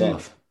get this dude.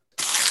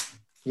 off.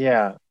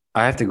 Yeah.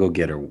 I have to go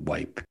get her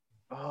wipe.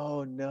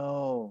 Oh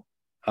no.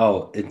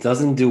 Oh, it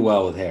doesn't do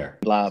well with hair.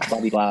 Blah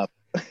blah blah.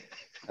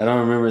 I don't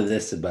remember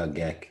this about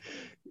Gek.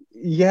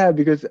 Yeah,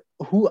 because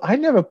I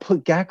never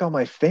put Gak on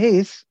my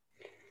face.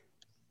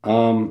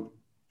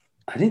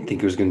 I didn't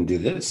think it was gonna do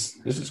this.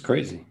 This is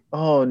crazy.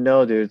 Oh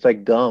no, dude, it's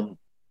like gum.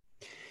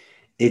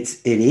 It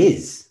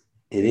is.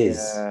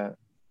 Yeah.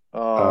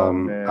 Oh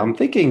man. I'm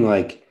thinking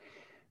like,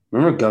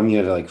 remember gum? You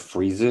had to like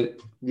freeze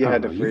it. You I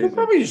had don't to know. You freeze could it.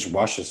 probably just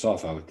wash this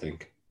off. I would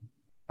think.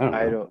 I don't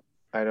know.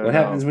 I don't What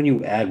know. happens when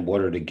you add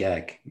water to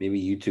Gek?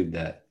 Maybe YouTube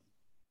that.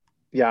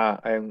 Yeah,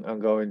 I'm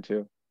going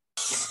to.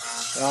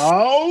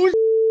 Oh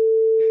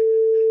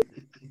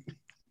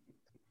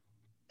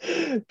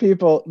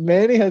people,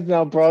 Manny has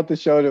now brought the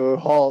show to a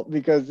halt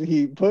because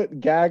he put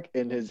Gak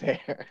in his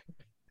hair.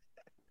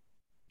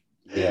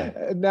 Yeah.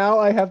 And now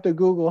I have to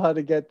Google how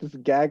to get this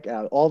Gak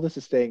out. All this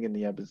is staying in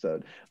the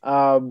episode.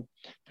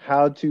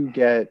 How to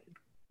get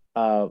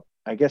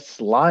I guess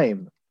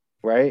slime,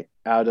 right?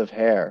 Out of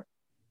hair.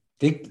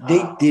 They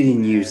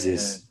didn't use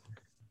this.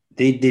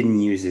 They didn't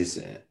use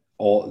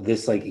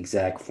this like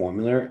exact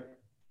formula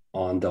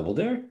on Double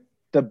Dare.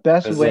 The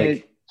best It's way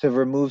like- to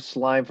remove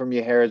slime from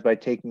your hair is by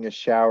taking a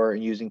shower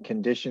and using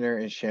conditioner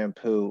and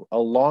shampoo. A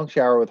long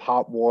shower with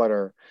hot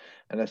water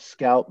and a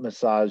scalp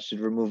massage should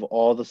remove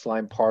all the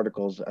slime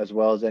particles as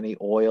well as any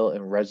oil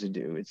and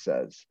residue, it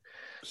says.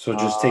 So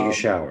just take a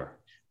shower.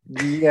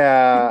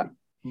 Yeah,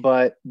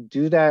 but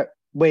do that.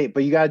 Wait,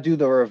 but you got to do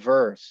the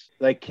reverse,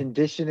 like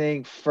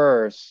conditioning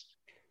first.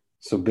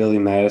 So Billy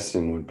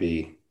Madison would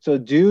be. So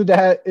do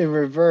that in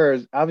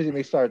reverse. Obviously,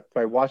 may start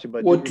by washing,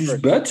 but do What is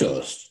reverse.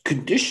 better?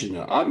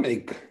 Conditioner. I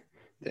make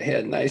the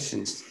hair nice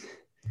and.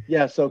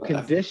 Yeah, so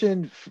Whatever.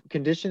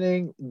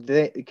 conditioning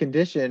the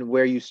condition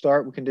where you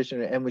start with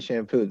conditioner and end with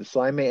shampoo. The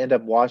slime may end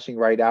up washing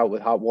right out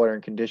with hot water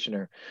and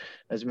conditioner,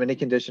 as many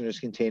conditioners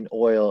contain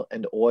oil,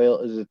 and oil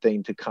is a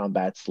thing to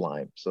combat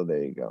slime. So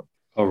there you go.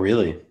 Oh,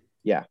 really?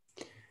 Yeah.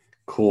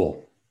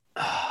 Cool.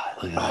 Look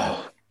at that.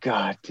 Oh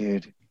God,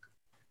 dude.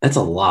 That's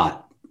a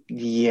lot.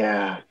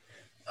 Yeah.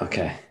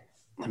 Okay.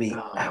 Let me.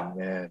 Oh Ow.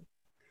 man.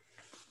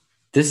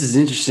 This is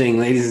interesting,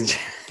 ladies and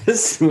gentlemen.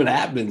 This is what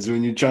happens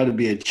when you try to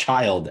be a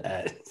child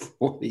at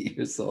 40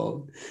 years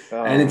old.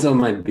 Oh, And it's on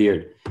my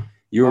beard.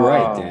 You were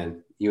right, Oh.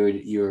 Dan. You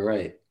were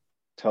right.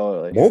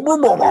 totally. You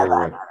were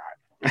right.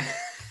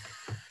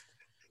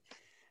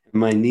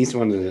 My niece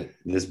wanted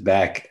this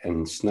back,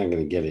 and she's not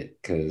gonna get it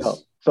because Oh,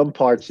 some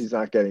parts she's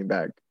not getting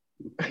back.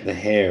 the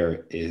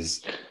hair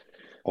is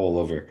all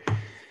over.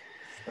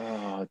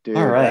 Oh, dude,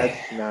 All right.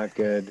 that's not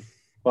good.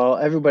 Well,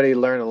 everybody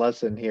learn a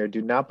lesson here.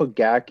 Do not put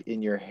Gak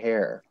in your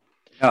hair.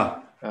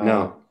 No,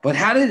 no. But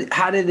how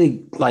did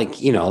it, like,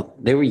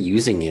 they were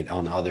using it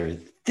on other.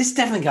 This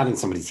definitely got in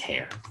somebody's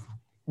hair.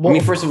 Well, I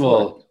mean, first of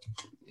all,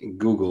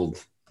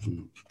 Googled.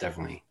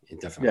 Definitely, it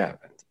definitely Yeah.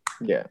 happened.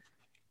 yeah,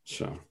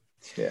 So,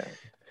 yeah.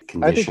 I think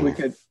we conditioner.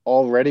 could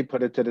already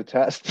put it to the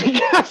test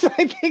because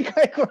I think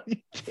like what you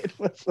did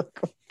was like,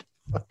 what the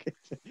fuck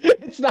is it?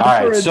 It's not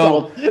All for right,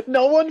 so- adults.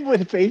 No one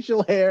with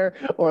facial hair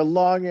or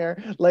long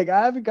hair. Like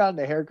I haven't gotten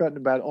a haircut in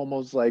about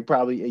almost like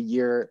probably a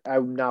year.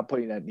 I'm not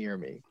putting that near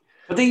me.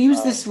 But they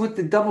use this with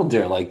the Double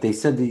Dare. Like they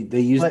said, they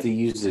used But- to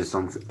use this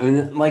on,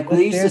 and like but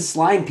they used to there's-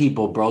 slime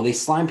people, bro. They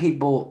slime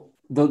people.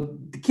 The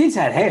kids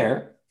had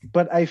hair.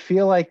 But I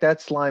feel like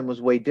that slime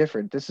was way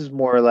different. This is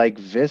more like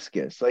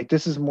viscous. Like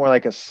this is more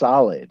like a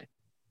solid.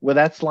 Where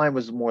that slime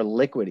was more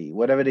liquidy.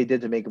 Whatever they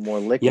did to make it more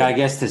liquid. Yeah, I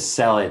guess to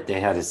sell it, they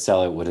had to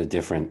sell it with a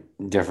different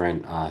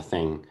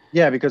thing.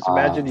 Yeah, because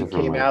imagine you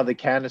different came way. out of the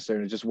canister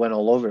and it just went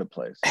all over the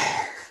place.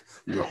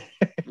 Yeah.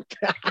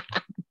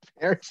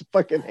 Parents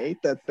fucking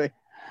hate that thing.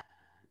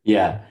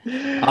 Yeah.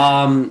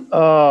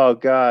 Oh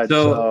God.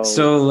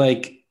 So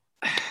like,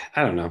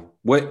 I don't know.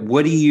 What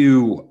do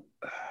you?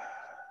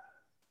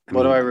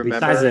 What do I remember?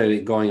 Besides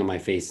it going in my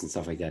face and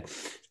stuff like that,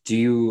 do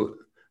you?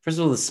 First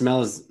of all, the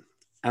smell is.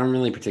 I don't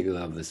really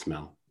particularly love the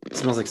smell. It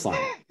smells like slime.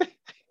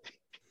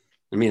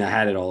 I mean, I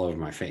had it all over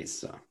my face,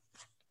 so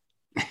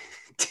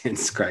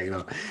it's cracking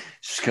up.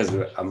 Just because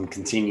I'm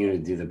continuing to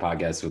do the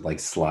podcast with like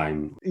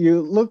slime.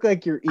 You look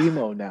like you're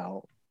emo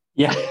now.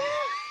 Yeah.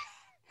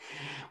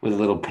 With a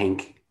little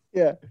pink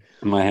Yeah.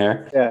 in my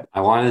hair. Yeah.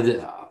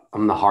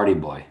 I'm the Hardy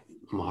Boy.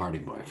 I'm a Hardy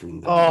Boy from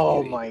the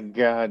Oh movie. my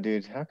God,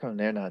 dude. How come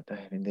they're not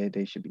dead? I mean,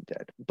 they should be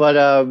dead. But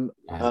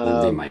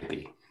They might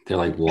be. They're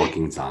like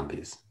walking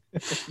zombies.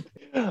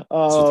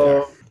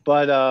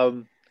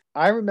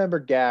 I remember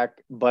GAC,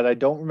 but I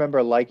don't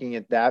remember liking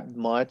it that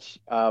much.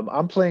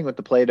 I'm playing with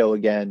the Play-Doh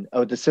again,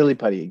 with the Silly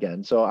Putty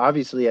again. So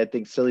obviously, I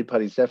think Silly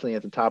Putty's definitely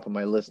at the top of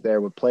my list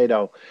there with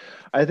Play-Doh.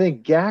 I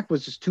think GAC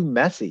was just too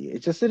messy. It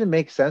just didn't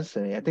make sense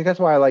to me. I think that's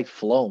why I like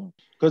Floam,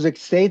 because it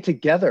stayed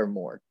together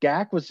more.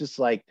 GAC was just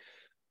like,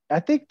 I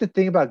think the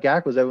thing about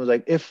GAC was everyone's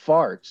like, if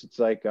farts, it's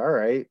like, all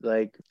right,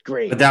 like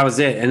great. But that was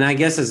it. And I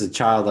guess as a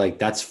child, like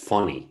that's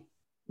funny.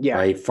 Yeah.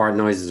 Right? Fart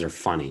noises are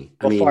funny.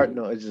 Well, fart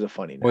noises are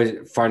funny.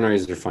 Fart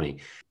noises are funny.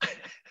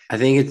 I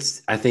think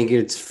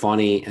it's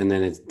funny, and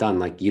then it's done.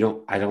 Like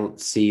I don't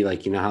see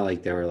like how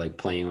like they were like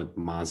playing with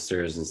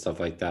monsters and stuff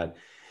like that.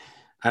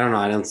 I don't know.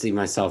 I don't see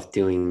myself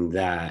doing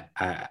that.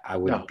 I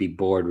would be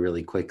bored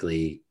really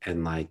quickly,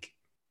 and like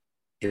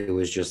it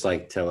was just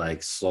like to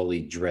like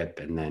slowly drip,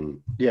 and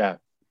then that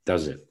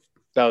was it.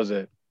 That was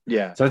it.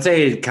 Yeah. So I'd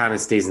say it kind of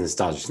stays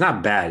nostalgic. It's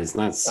not bad. It's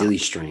not silly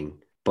string,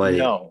 but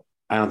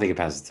I don't think it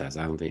passes the test.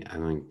 I don't think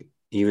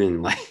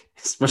even like,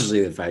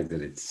 especially the fact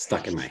that it's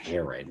stuck in my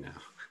hair right now.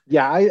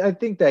 Yeah, I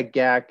think that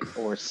GAC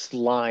or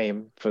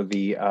slime for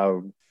the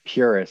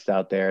purists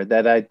out there,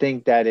 that I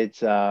think that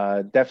it's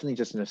definitely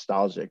just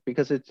nostalgic,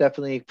 because it's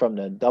definitely from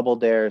the Double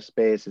Dare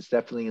space. It's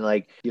definitely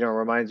like,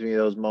 reminds me of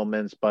those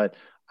moments, but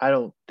I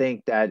don't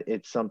think that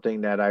it's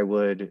something that I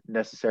would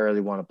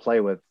necessarily want to play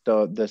with.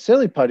 The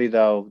Silly Putty,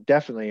 though,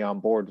 definitely on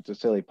board with the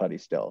Silly Putty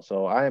still.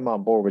 So I am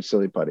on board with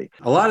Silly Putty.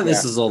 A lot of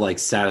this is all like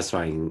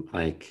satisfying,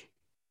 like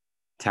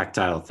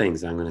tactile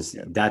things. I'm gonna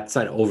say that's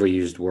an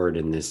overused word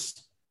in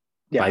this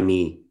by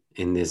me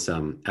in this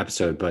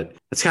episode, but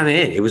that's kind of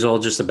it. It was all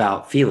just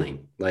about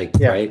feeling, like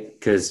right,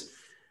 because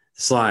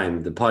the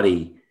slime, the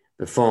putty,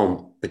 the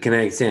foam, the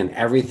kinetic sand,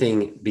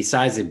 everything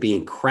besides it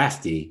being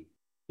crafty.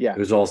 Yeah, it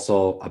was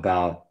also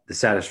about the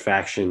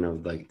satisfaction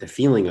of like the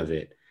feeling of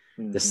it.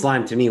 Mm-hmm. The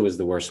slime to me was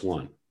the worst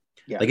one.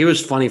 Yeah, like it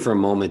was funny for a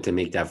moment to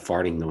make that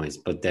farting noise,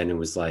 but then it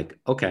was like,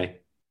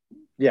 okay,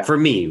 for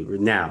me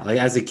now, like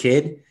as a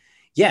kid,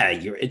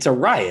 it's a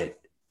riot.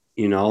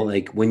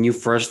 Like when you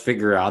first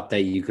figure out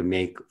that you can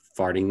make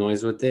farting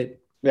noise with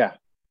it. Yeah,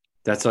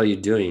 that's all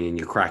you're doing, and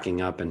you're cracking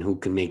up, and who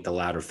can make the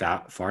louder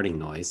farting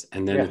noise?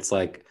 And then it's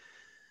like.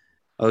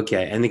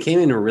 Okay, and they came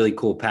in a really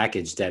cool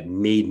package that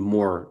made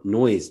more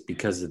noise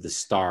because of the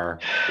star,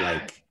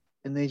 like.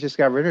 And they just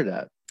got rid of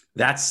that.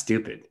 That's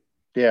stupid.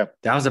 Yeah,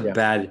 that was a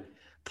bad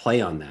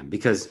play on them,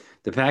 because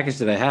the package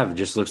that I have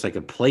just looks like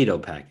a Play-Doh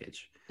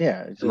package.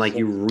 Yeah, and like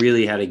you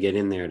really had to get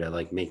in there to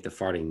like make the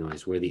farting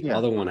noise. Where the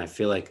other one, I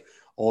feel like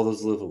all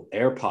those little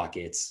air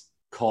pockets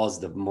caused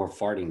the more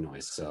farting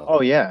noise. So.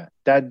 Oh yeah,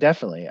 that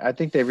definitely. I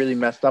think they really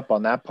messed up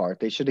on that part.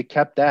 They should have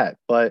kept that,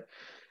 but.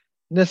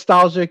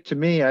 Nostalgic to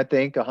me, I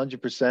think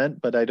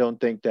 100%, but I don't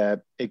think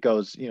that it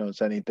goes,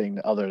 it's anything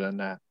other than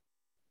that.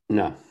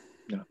 No.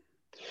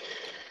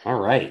 All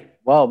right.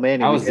 Well,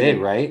 man, that was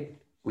it, right?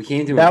 We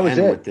came to an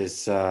end with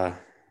this.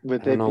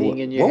 With it being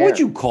in your hair. What would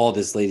you call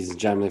this, ladies and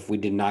gentlemen, if we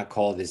did not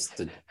call this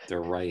the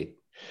right?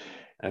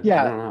 I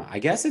don't know. I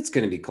guess it's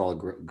going to be called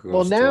gross.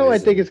 Well, now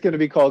toys I think it's going to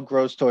be called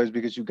gross toys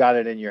because you got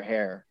it in your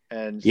hair,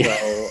 and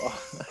so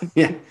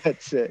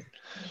that's it.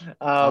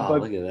 But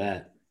look at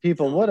that.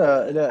 People,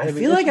 I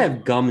feel like I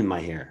have gum in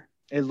my hair.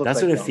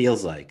 That's what it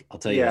feels like. I'll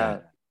tell you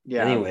that.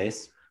 Yeah.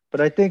 Anyways.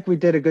 But I think we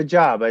did a good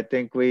job. I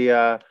think we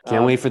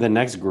can't wait for the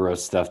next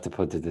gross stuff to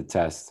put to the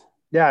test.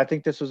 Yeah, I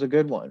think this was a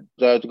good one.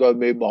 That's good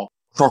meatball.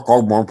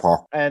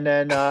 And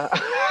then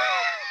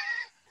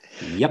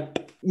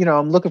yep.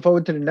 I'm looking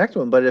forward to the next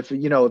one. But if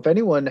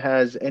anyone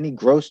has any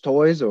gross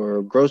toys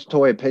or gross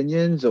toy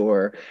opinions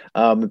or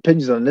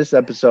opinions on this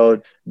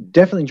episode,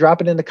 definitely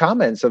drop it in the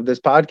comments of this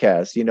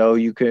podcast.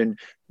 You can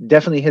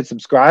definitely hit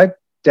subscribe,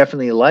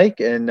 definitely like,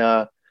 and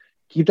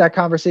keep that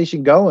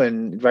conversation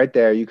going right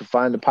there. You can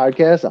find the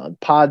podcast on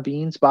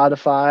Podbean,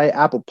 Spotify,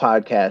 Apple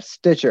Podcasts,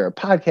 Stitcher,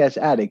 Podcast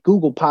Addict,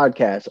 Google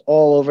Podcasts,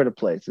 all over the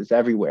place. It's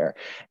everywhere.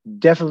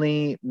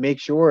 Definitely make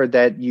sure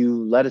that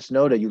you let us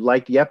know that you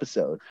like the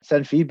episode.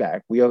 Send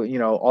feedback. We,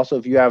 also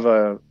if you have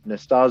a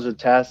nostalgia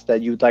test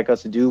that you'd like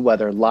us to do,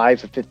 whether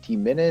live for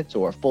 15 minutes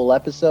or a full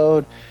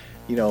episode,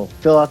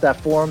 fill out that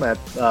form at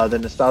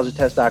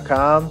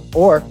thenostalgiatest.com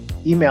or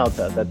email us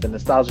at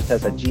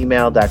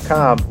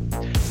thenostalgiatest@gmail.com.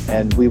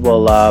 And we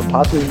will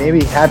possibly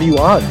maybe have you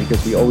on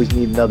because we always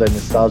need another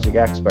nostalgic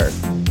expert.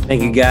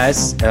 Thank you,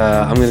 guys.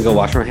 I'm going to go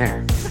wash my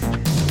hair.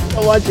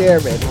 Go wash your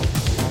hair, baby.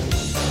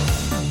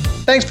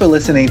 Thanks for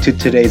listening to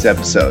today's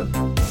episode.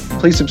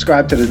 Please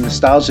subscribe to the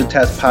Nostalgia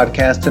Test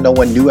podcast to know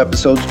when new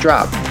episodes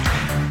drop.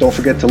 Don't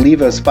forget to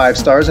leave us 5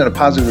 stars and a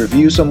positive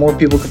review so more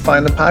people can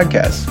find the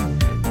podcast.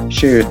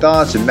 Share your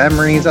thoughts and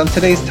memories on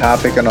today's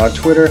topic on our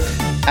Twitter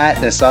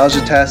at Nostalgia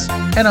Test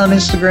and on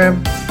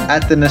Instagram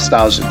at The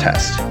Nostalgia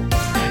Test.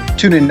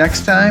 Tune in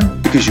next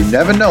time because you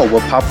never know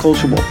what pop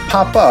culture will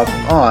pop up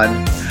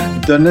on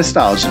The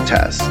Nostalgia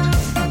Test.